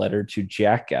love letter to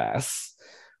Jackass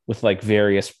with like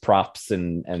various props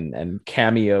and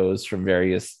cameos from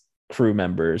various crew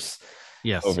members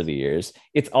Yes. over the years,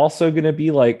 it's also gonna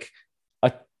be like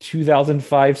a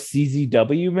 2005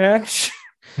 CZW match.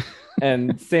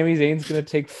 And Sami Zayn's gonna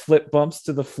take flip bumps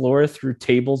to the floor through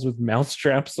tables with mouse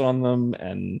traps on them,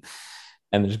 and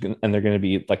they're gonna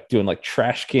be like doing like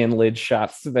trash can lid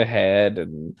shots to the head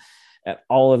and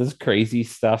all of this crazy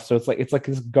stuff. So it's like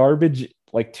this garbage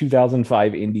like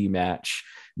 2005 indie match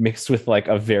mixed with like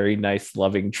a very nice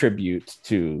loving tribute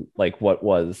to like what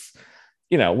was,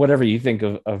 you know, whatever you think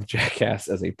of Jackass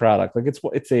as a product. Like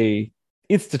it's a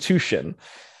institution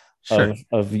Sure.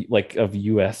 of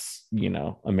US, you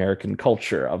know, American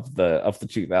culture of the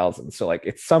 2000s. So like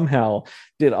it somehow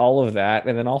did all of that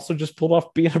and then also just pulled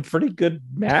off being a pretty good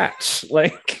match.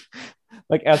 like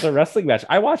as a wrestling match.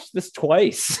 I watched this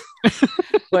twice.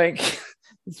 Like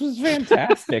this was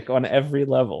fantastic on every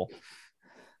level.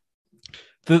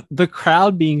 The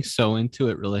crowd being so into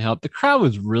it really helped. The crowd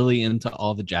was really into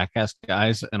all the Jackass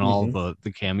guys and all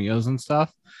the cameos and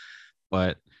stuff.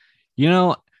 But you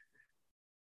know,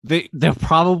 they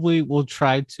probably will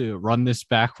try to run this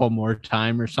back one more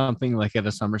time or something like at a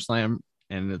SummerSlam,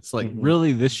 and it's like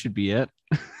really this should be it.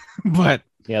 But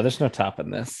yeah, there's no topping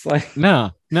this. Like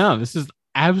no, this is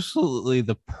absolutely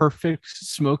the perfect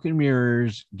smoke and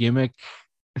mirrors gimmick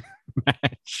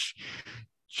match.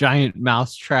 Giant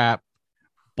mousetrap,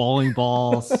 bowling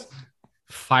balls,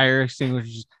 fire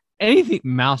extinguishers, anything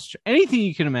anything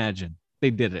you can imagine. They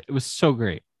did it. It was so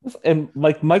great. And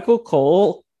like Michael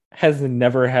Cole has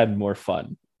never had more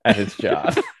fun at his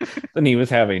job than he was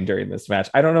having during this match.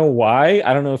 I don't know why.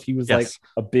 I don't know if he was like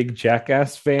a big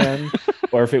Jackass fan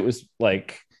or if it was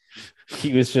like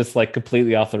he was just like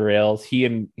completely off the rails. He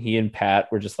and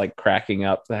Pat were just like cracking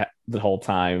up the whole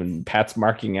time, and Pat's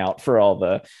marking out for all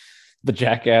the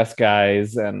Jackass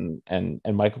guys, and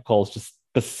Michael Cole's just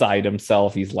beside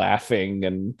himself. He's laughing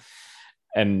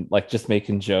and like just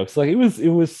making jokes. Like it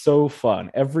was so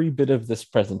fun. Every bit of this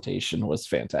presentation was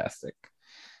fantastic.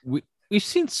 We've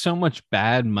seen so much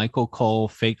bad Michael Cole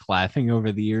fake laughing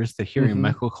over the years that hearing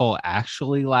Michael Cole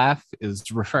actually laugh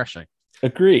is refreshing.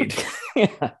 Agreed.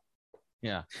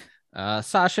 Yeah.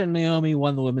 Sasha and Naomi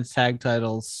won the women's tag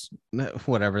titles.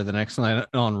 Whatever. The next night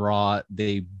on Raw,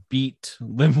 they beat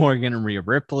Liv Morgan and Rhea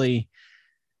Ripley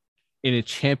in a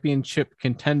championship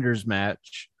contenders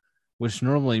match, which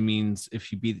normally means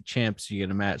if you beat the champs, you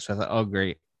get a match. So I thought, oh,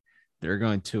 great. They're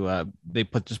going to, they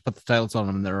just put the titles on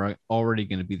them. And they're already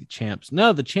going to be the champs.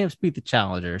 No, the champs beat the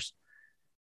challengers.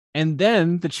 And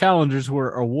then the challengers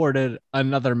were awarded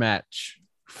another match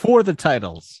for the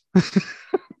titles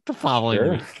the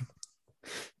following week.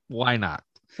 Why not?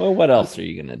 Well, what else are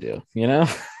you going to do? You know?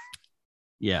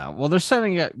 Yeah. Well, they're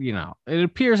setting up, you know, it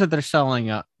appears that they're setting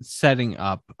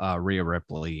up Rhea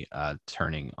Ripley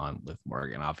turning on Liv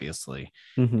Morgan, obviously.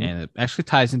 And it actually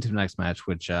ties into the next match,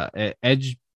 which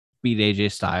Edge beat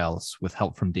AJ Styles with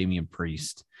help from Damian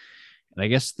Priest. And I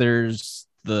guess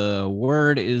the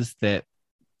word is that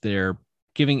they're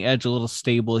giving Edge a little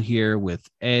stable here with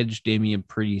Edge, Damian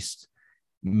Priest,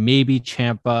 maybe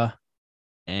Ciampa,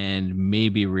 and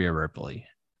maybe Rhea Ripley.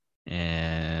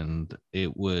 And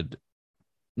it would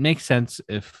make sense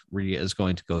if Rhea is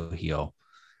going to go heel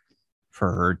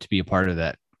for her to be a part of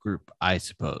that group, I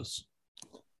suppose.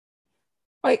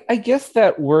 I guess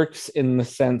that works in the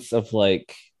sense of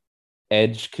like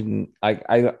Edge can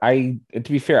I to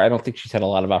be fair, I don't think she's had a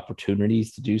lot of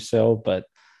opportunities to do so, but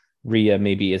Rhea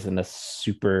maybe isn't a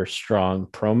super strong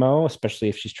promo, especially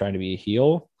if she's trying to be a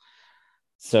heel.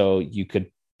 So you could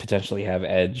potentially have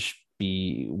Edge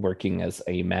be working as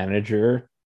a manager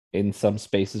in some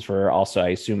spaces for her. Also, I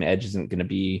assume Edge isn't going to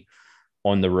be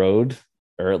on the road,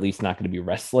 or at least not going to be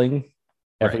wrestling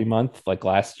every month. Like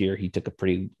last year, he took a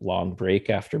pretty long break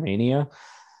after Mania.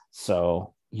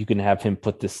 So you can have him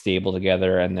put this stable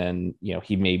together, and then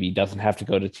he maybe doesn't have to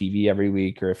go to TV every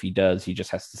week, or if he does, he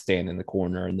just has to stand in the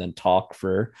corner and then talk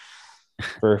for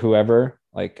whoever.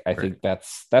 Like, I think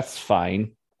that's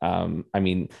fine. I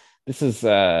mean, this is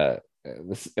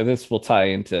this will tie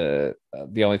into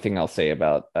the only thing I'll say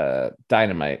about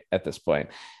Dynamite at this point,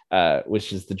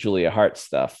 which is the Julia Hart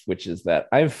stuff, which is that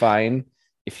I'm fine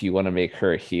if you want to make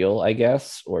her a heel, I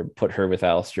guess, or put her with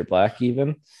Aleister Black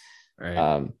even.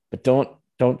 Right. But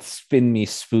don't spin me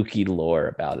spooky lore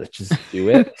about it. Just do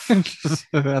it.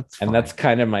 That's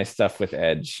kind of my stuff with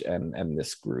Edge and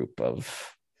this group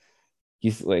of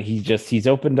he's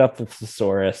opened up the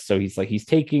thesaurus. So he's like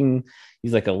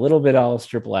a little bit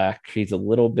Aleister Black. He's a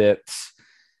little bit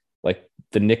like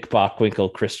the Nick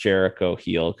Bockwinkel, Chris Jericho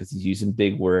heel because he's using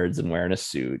big words and wearing a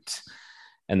suit.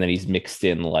 And then he's mixed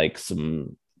in like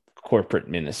some corporate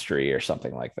ministry or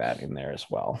something like that in there as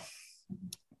well.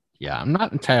 Yeah, I'm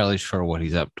not entirely sure what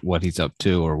he's up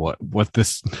to or what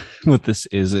this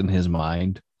is in his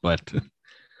mind, but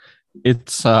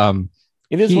it's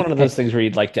it is one of those things where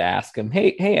you'd like to ask him,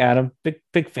 hey Adam,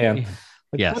 big fan.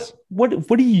 Like, yes. What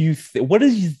do you what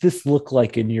does this look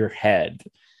like in your head?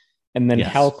 And then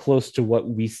how close to what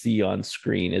we see on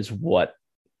screen is what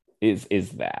is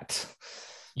that?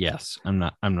 Yes, I'm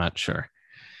not sure.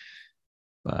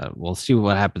 But we'll see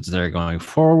what happens there going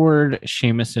forward.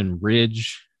 Sheamus and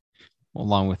Ridge,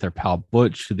 along with their pal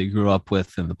Butch, who they grew up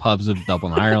with in the pubs of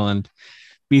Dublin, Ireland,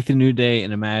 beat the New Day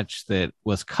in a match that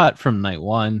was cut from night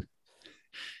 1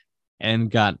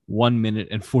 and got 1 minute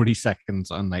and 40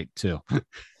 seconds on night 2.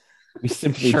 We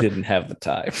simply didn't have the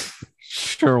time.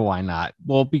 Sure, why not?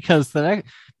 Well, because Pat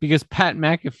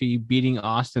McAfee beating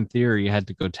Austin Theory had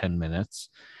to go 10 minutes.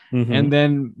 Mm-hmm. And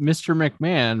then Mr.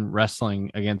 McMahon wrestling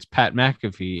against Pat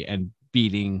McAfee and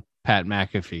beating Pat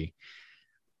McAfee.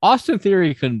 Austin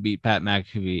Theory couldn't beat Pat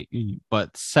McAfee,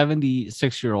 but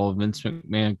 76-year-old Vince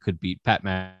McMahon could beat Pat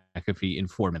McAfee in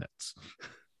 4 minutes.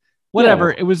 Whatever.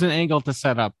 Yeah. It was an angle to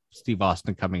set up Steve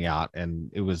Austin coming out, and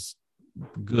it was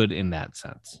good in that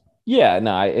sense. Yeah,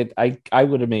 no, I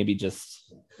would have maybe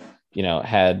just,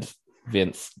 had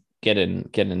Vince get in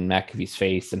McAfee's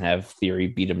face and have Theory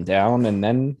beat him down and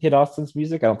then hit Austin's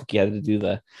music. I don't think he had to do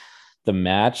the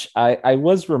match. I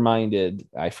was reminded,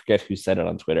 I forget who said it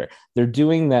on Twitter, they're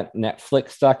doing that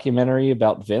Netflix documentary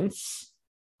about Vince.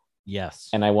 Yes.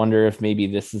 And I wonder if maybe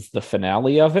this is the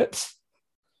finale of it.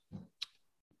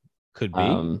 Could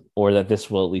be. Or that this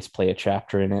will at least play a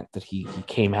chapter in it, that he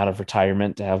came out of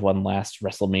retirement to have one last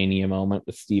WrestleMania moment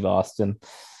with Steve Austin.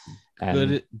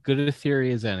 And, good a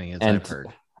theory as any, as I've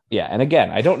heard. Yeah, and again,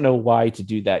 I don't know why to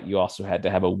do that. You also had to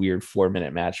have a weird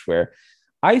 4-minute match where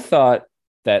I thought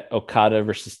that Okada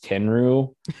versus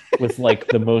Tenryu was like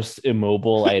the most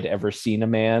immobile I had ever seen a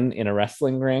man in a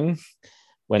wrestling ring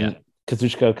when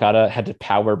Kazuchika Okada had to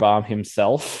powerbomb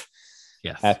himself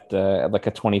at like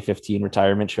a 2015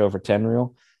 retirement show for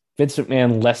Tenryu. Vince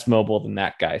McMahon, less mobile than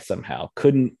that guy somehow.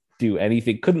 Couldn't do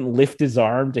anything. Couldn't lift his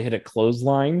arm to hit a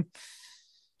clothesline.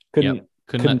 Couldn't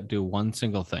do one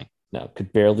single thing. No,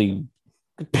 could barely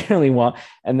walk.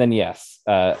 And then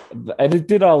it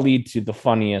did all lead to the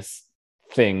funniest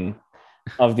thing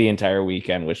of the entire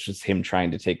weekend, which was him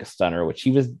trying to take a stunner, which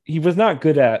he was not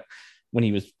good at when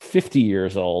he was 50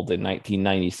 years old in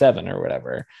 1997 or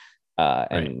whatever.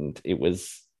 And it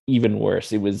was even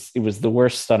worse. It was the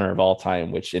worst stunner of all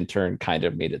time, which in turn kind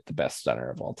of made it the best stunner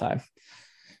of all time.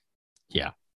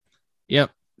 Yeah.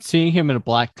 Yep. Seeing him in a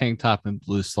black tank top and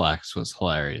blue slacks was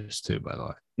hilarious too, by the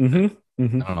way. Mm-hmm.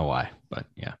 Mm-hmm. I don't know why, but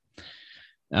yeah.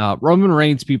 Roman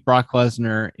Reigns beat Brock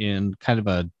Lesnar in kind of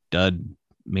a dud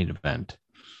main event.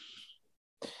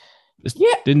 This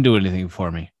didn't do anything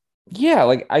for me.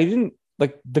 Yeah,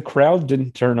 the crowd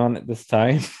didn't turn on it this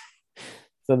time.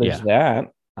 So there's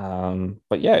that.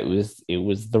 But yeah, it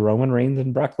was the Roman Reigns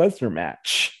and Brock Lesnar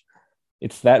match.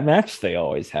 It's that match they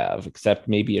always have, except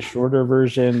maybe a shorter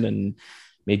version, and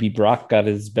maybe Brock got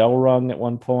his bell rung at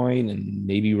one point, and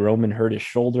maybe Roman hurt his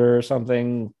shoulder or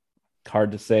something.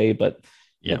 Hard to say, but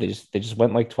they just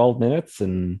went like 12 minutes,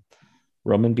 and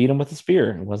Roman beat him with a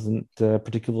spear. It wasn't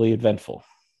particularly eventful.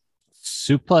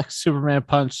 Suplex, Superman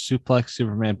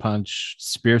punch,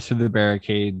 spear through the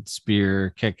barricade,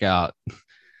 spear, kick out,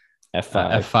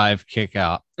 F5 kick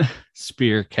out,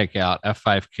 spear, kick out,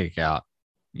 F5 kick out.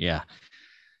 Yeah.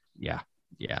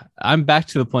 I'm back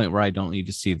to the point where I don't need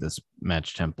to see this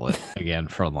match template again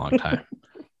for a long time.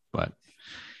 But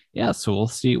yeah, so we'll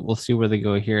see where they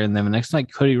go here. And then the next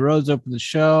night, Cody Rhodes opened the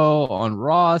show on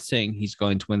Raw saying he's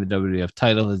going to win the WWF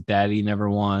title. His daddy never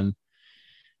won.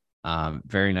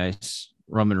 Very nice.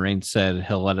 Roman Reigns said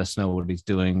he'll let us know what he's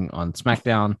doing on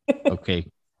SmackDown. Okay,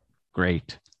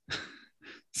 great.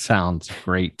 Sounds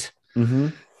great. Mm-hmm.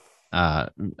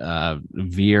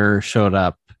 Veer showed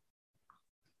up.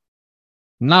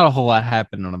 Not a whole lot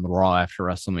happened on the Raw after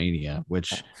WrestleMania,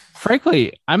 which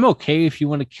frankly, I'm okay if you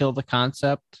want to kill the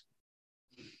concept,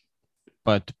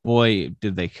 but boy,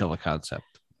 did they kill the concept.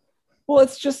 Well,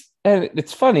 it's just, and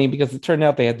it's funny because it turned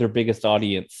out they had their biggest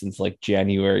audience since like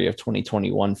January of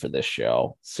 2021 for this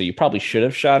show. So you probably should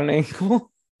have shot an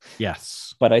angle.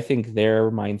 Yes. But I think their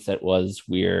mindset was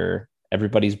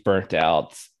everybody's burnt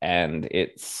out and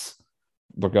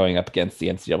we're going up against the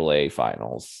NCAA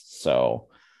finals. So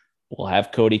we'll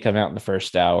have Cody come out in the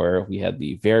first hour. We had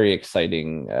the very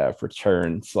exciting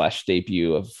return /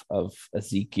 debut of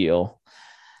Ezekiel.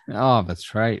 Oh,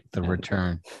 that's right. The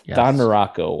return. Yes. Don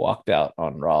Morocco walked out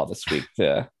on Raw this week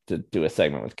to do a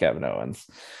segment with Kevin Owens.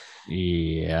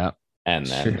 Yeah. And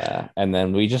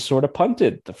then we just sort of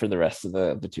punted for the rest of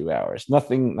the 2 hours.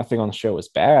 Nothing on the show was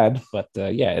bad, but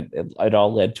it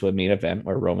all led to a main event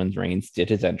where Roman Reigns did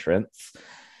his entrance,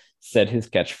 said his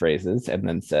catchphrases, and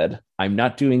then said, "I'm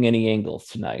not doing any angles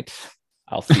tonight.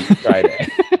 I'll see you Friday."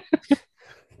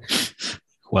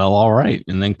 Well, all right.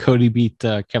 And then Cody beat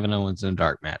Kevin Owens in a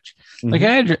dark match. Mm-hmm.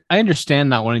 Like I understand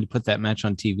not wanting to put that match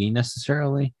on TV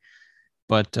necessarily,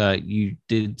 but you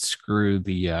did screw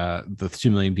the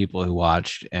 2 million people who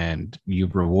watched, and you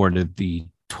rewarded the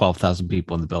 12,000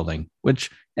 people in the building, which,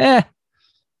 I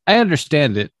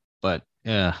understand it, but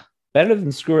yeah. Better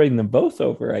than screwing them both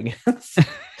over, I guess.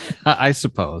 I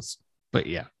suppose, but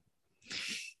yeah.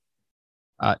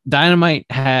 Dynamite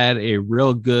had a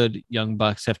real good Young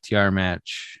Bucks FTR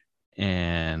match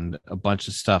and a bunch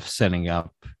of stuff setting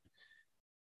up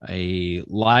a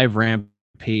live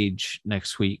Rampage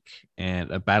next week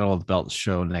and a Battle of the Belts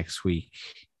show next week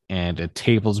and a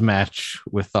tables match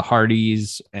with the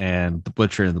Hardys and the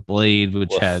Butcher and the Blade,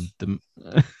 which had the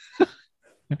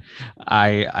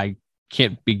I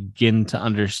can't begin to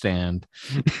understand.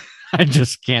 I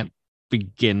just can't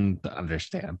begin to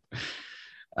understand.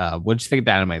 What did you think of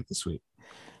Dynamite this week?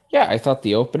 Yeah, I thought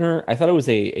the opener, it was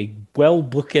a well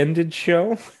bookended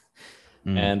show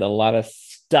and a lot of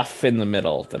stuff in the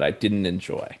middle that I didn't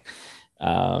enjoy.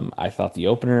 I thought the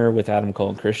opener with Adam Cole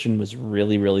and Christian was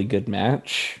really, really good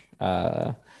match.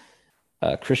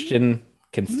 Christian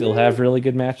can still have really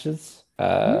good matches,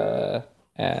 and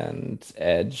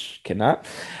Edge cannot.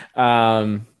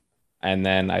 And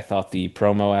then I thought the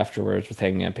promo afterwards with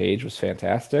Hangman Page was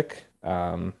fantastic.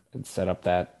 And set up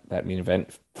that main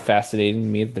event. Fascinating to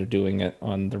me that they're doing it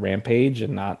on the Rampage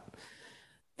and not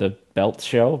the belt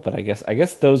show. But I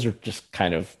guess those are just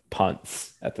kind of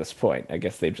punts at this point. I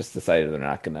guess they've just decided they're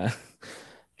not gonna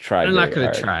try. They're not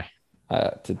gonna try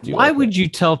to do. Why would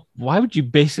you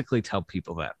basically tell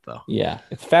people that though? Yeah,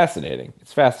 it's fascinating.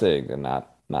 It's fascinating to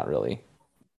not really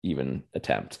even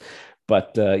attempt.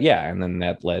 But and then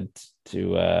that led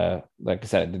to like I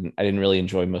said, I didn't really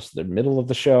enjoy most of the middle of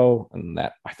the show, and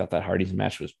that I thought that Hardy's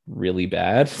match was really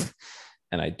bad,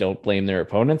 and I don't blame their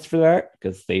opponents for that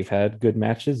because they've had good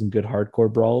matches and good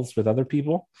hardcore brawls with other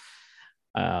people.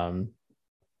 And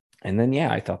then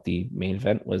I thought the main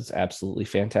event was absolutely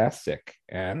fantastic,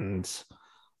 and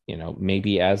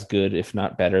maybe as good if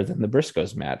not better than the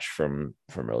Briscoes match from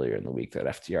earlier in the week that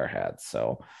FTR had.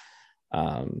 So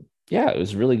it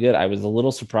was really good. I was a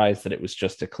little surprised that it was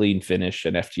just a clean finish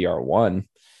and FTR won.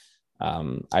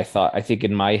 I think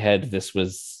in my head,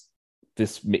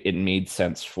 it made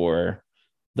sense for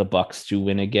the Bucks to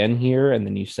win again here. And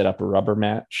then you set up a rubber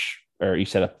match, or you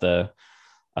set up a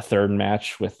third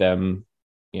match with them,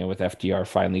 with FTR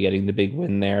finally getting the big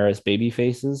win there as baby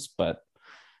faces, but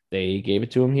they gave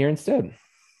it to him here instead.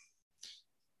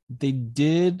 They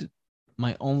did.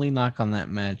 My only knock on that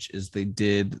match is they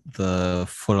did the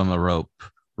foot on the rope,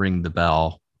 ring the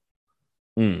bell,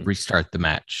 restart the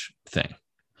match thing.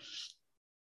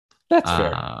 That's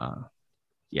fair.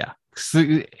 Yeah. So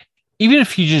even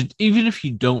if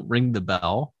you don't ring the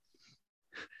bell,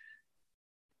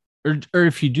 or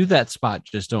if you do that spot,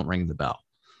 just don't ring the bell,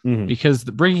 because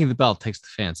ringing the bell takes the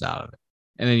fans out of it.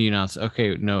 And then you announce,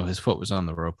 okay, no, his foot was on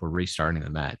the rope. We're restarting the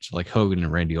match, like Hogan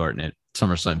and Randy Orton at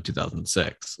SummerSlam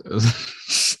 2006. It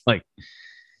was like,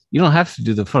 you don't have to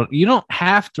do the foot. You don't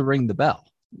have to ring the bell.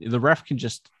 The ref can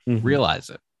just realize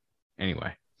it.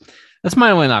 Anyway, that's my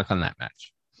only knock on that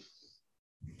match.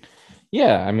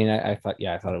 Yeah, I mean, I thought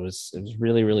it was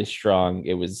really, really strong.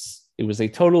 It was a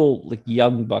total like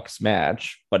Young Bucks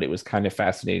match, but it was kind of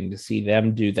fascinating to see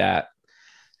them do that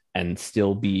and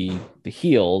still be the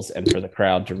heels, and for the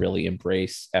crowd to really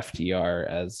embrace FTR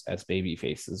as baby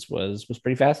faces was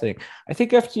pretty fascinating. I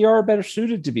think FTR are better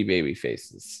suited to be baby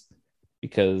faces.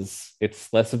 because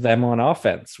it's less of them on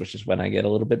offense, which is when I get a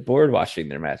little bit bored watching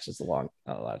their matches a lot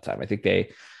of time. I think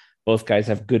both guys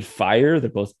have good fire. They're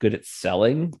both good at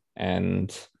selling,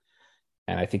 and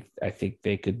I think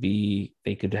they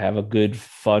could have a good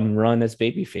fun run as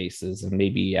baby faces and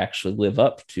maybe actually live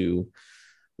up to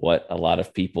what a lot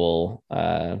of people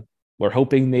were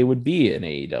hoping they would be in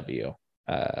AEW.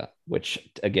 Which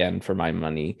again, for my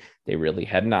money, they really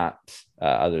had not,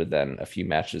 other than a few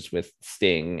matches with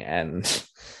Sting and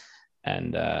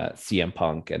CM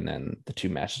Punk, and then the 2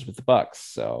 matches with the Bucks.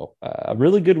 So a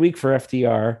really good week for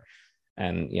FTR.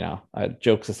 And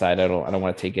jokes aside, I don't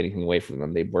want to take anything away from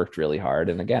them. They've worked really hard,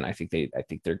 and again, I think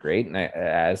they're great, and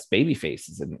as baby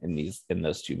faces in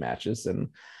those 2 matches, and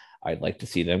I'd like to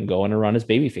see them go on a run as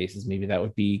baby faces. Maybe that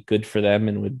would be good for them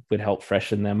and would help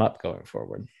freshen them up going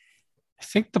forward. I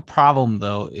think the problem,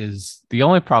 though, is the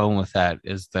only problem with that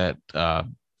is that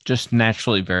just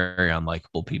naturally very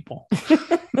unlikable people.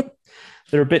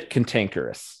 They're a bit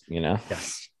cantankerous,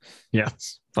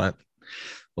 Yes, but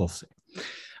we'll see.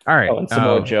 All right. Oh, and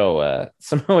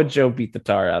Samoa Joe beat the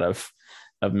tar out of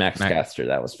Max Caster.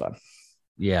 That was fun.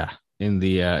 Yeah, in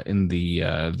the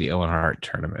Owen Hart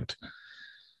tournament.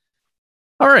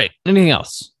 All right. Anything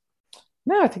else?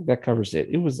 No, I think that covers it.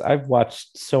 I've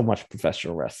watched so much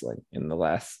professional wrestling in the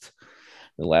last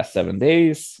 7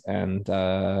 days, and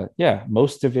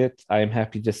most of it, I am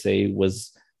happy to say,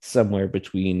 was somewhere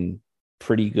between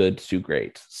pretty good to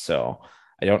great. So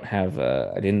I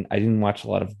didn't watch a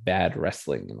lot of bad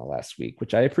wrestling in the last week,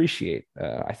 which I appreciate.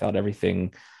 I thought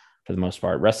everything, for the most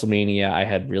part, WrestleMania, I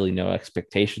had really no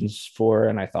expectations for,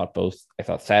 and I thought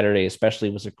Saturday especially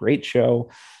was a great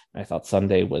show. I thought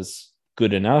Sunday was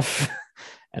good enough.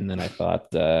 And then I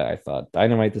thought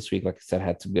Dynamite this week, like I said,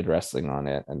 had some good wrestling on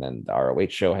it. And then the ROH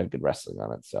show had good wrestling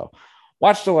on it. So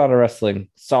watched a lot of wrestling,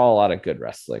 saw a lot of good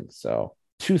wrestling. So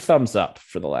 2 thumbs up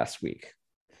for the last week.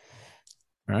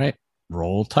 All right.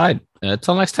 Roll Tide.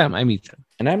 Until next time, I'm Ethan.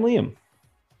 And I'm Liam.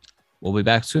 We'll be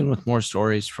back soon with more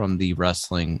stories from the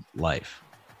wrestling life.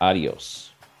 Adios.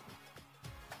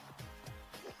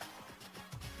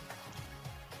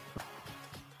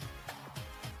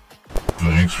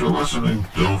 Thanks for listening.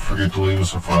 Don't forget to leave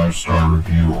us a 5-star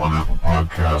review on Apple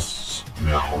Podcasts.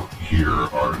 Now, here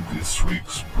are this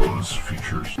week's bonus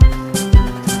features.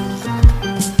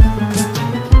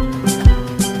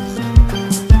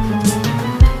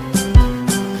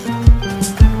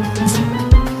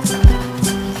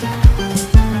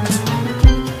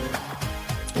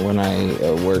 When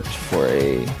I worked for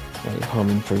a home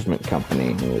improvement company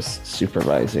and was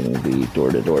supervising the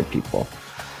door-to-door people,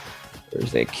 there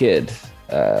was a kid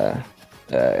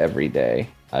every day.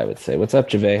 I would say, "What's up,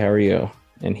 Jave? How are you?"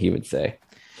 And he would say,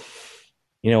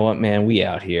 "You know what, man? We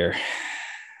out here."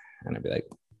 And I'd be like,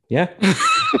 "Yeah,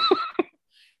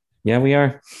 yeah, we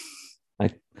are."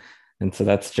 And so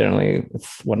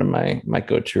it's one of my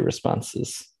go-to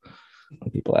responses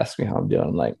when people ask me how I'm doing.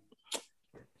 I'm like,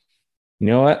 "You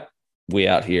know what? We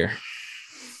out here."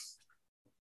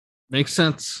 Makes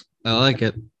sense. I like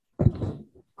it.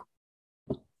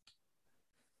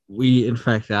 We, in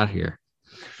fact, out here.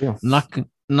 Yeah. I'm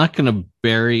not going to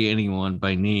bury anyone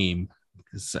by name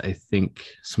because I think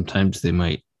sometimes they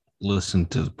might listen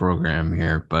to the program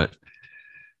here, but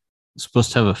I'm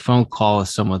supposed to have a phone call with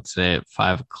someone today at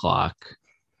 5:00.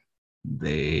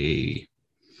 They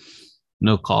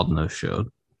no called, no showed.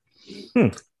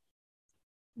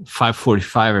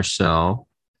 5:45 or so,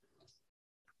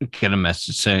 get a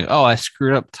message saying, "Oh, I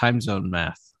screwed up time zone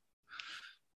math.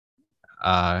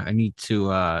 I need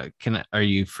to, are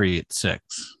you free at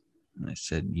 6?" And I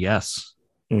said, "Yes."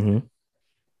 Mm-hmm.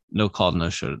 No call,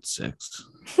 no show at 6.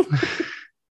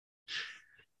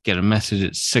 Get a message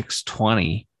at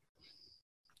 6:20.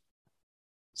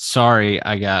 "Sorry,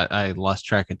 I lost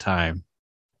track of time.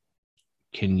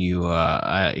 Can you,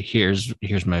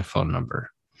 here's my phone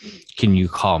number. Can you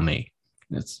call me?"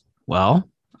 Well,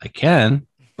 I can,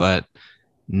 but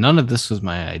none of this was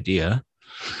my idea.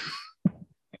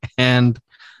 And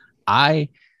I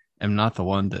am not the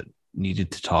one that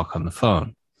needed to talk on the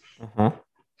phone. Uh-huh.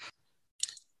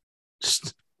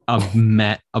 Just a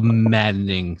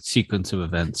maddening sequence of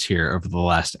events here over the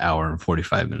last hour and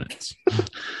 45 minutes.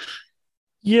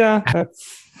 Yeah,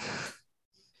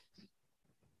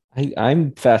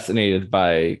 I'm fascinated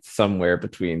by somewhere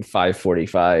between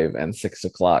 5:45 and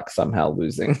 6:00 somehow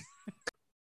losing.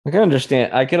 I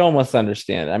can almost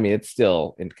understand. I mean, it's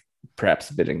still perhaps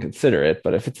a bit inconsiderate,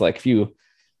 but if it's like if you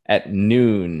at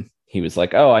noon, he was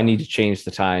like, "Oh, I need to change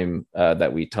the time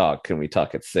that we talk. Can we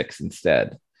talk at 6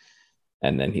 instead?"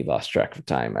 And then he lost track of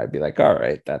time. I'd be like, "All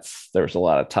right, there was a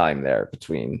lot of time there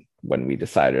between when we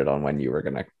decided on when you were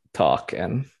going to talk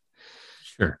and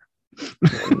Sure.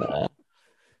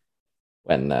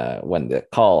 when the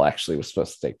call actually was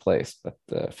supposed to take place.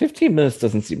 But 15 minutes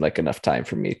doesn't seem like enough time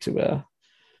for me to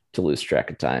lose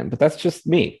track of time. But that's just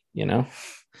me, you know.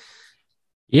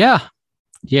 Yeah.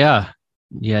 Yeah.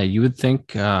 Yeah. You would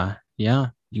think.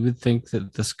 You would think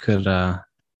that this could.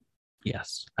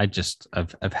 Yes.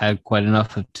 I've had quite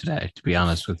enough of today, to be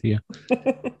honest with you.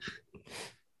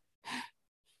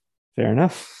 Fair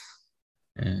enough.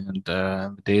 And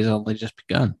the day's only just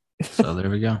begun. So there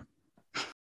we go.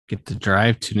 Get to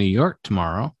drive to New York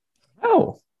tomorrow.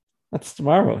 Oh, that's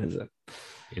tomorrow, is it?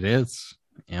 It is.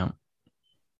 Yeah.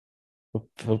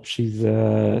 Hope she's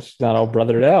not all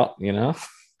brothered out, you know.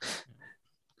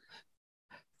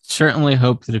 Certainly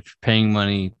hope that if you're paying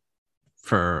money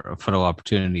for a photo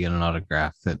opportunity and an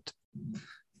autograph, that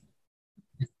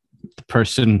the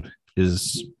person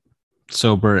is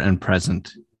sober and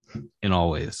present in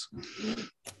all ways.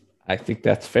 I think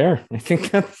that's fair. I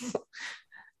think that's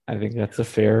a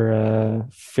fair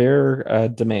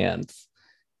demand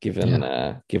given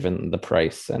the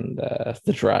price and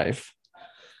the drive.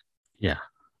 Yeah.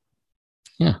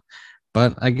 Yeah.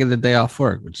 But I get a day off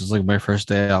work, which is like my first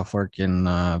day off work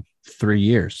in 3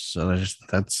 years. So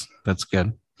that's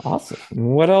good. Awesome.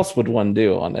 What else would one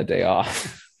do on a day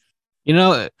off? You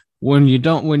know, when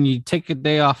you take a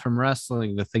day off from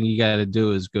wrestling, the thing you got to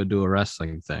do is go do a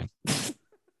wrestling thing.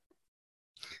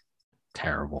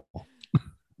 Terrible.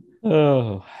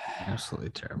 Oh, Absolutely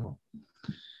terrible.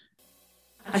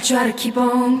 I try to keep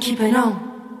on keeping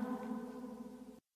on.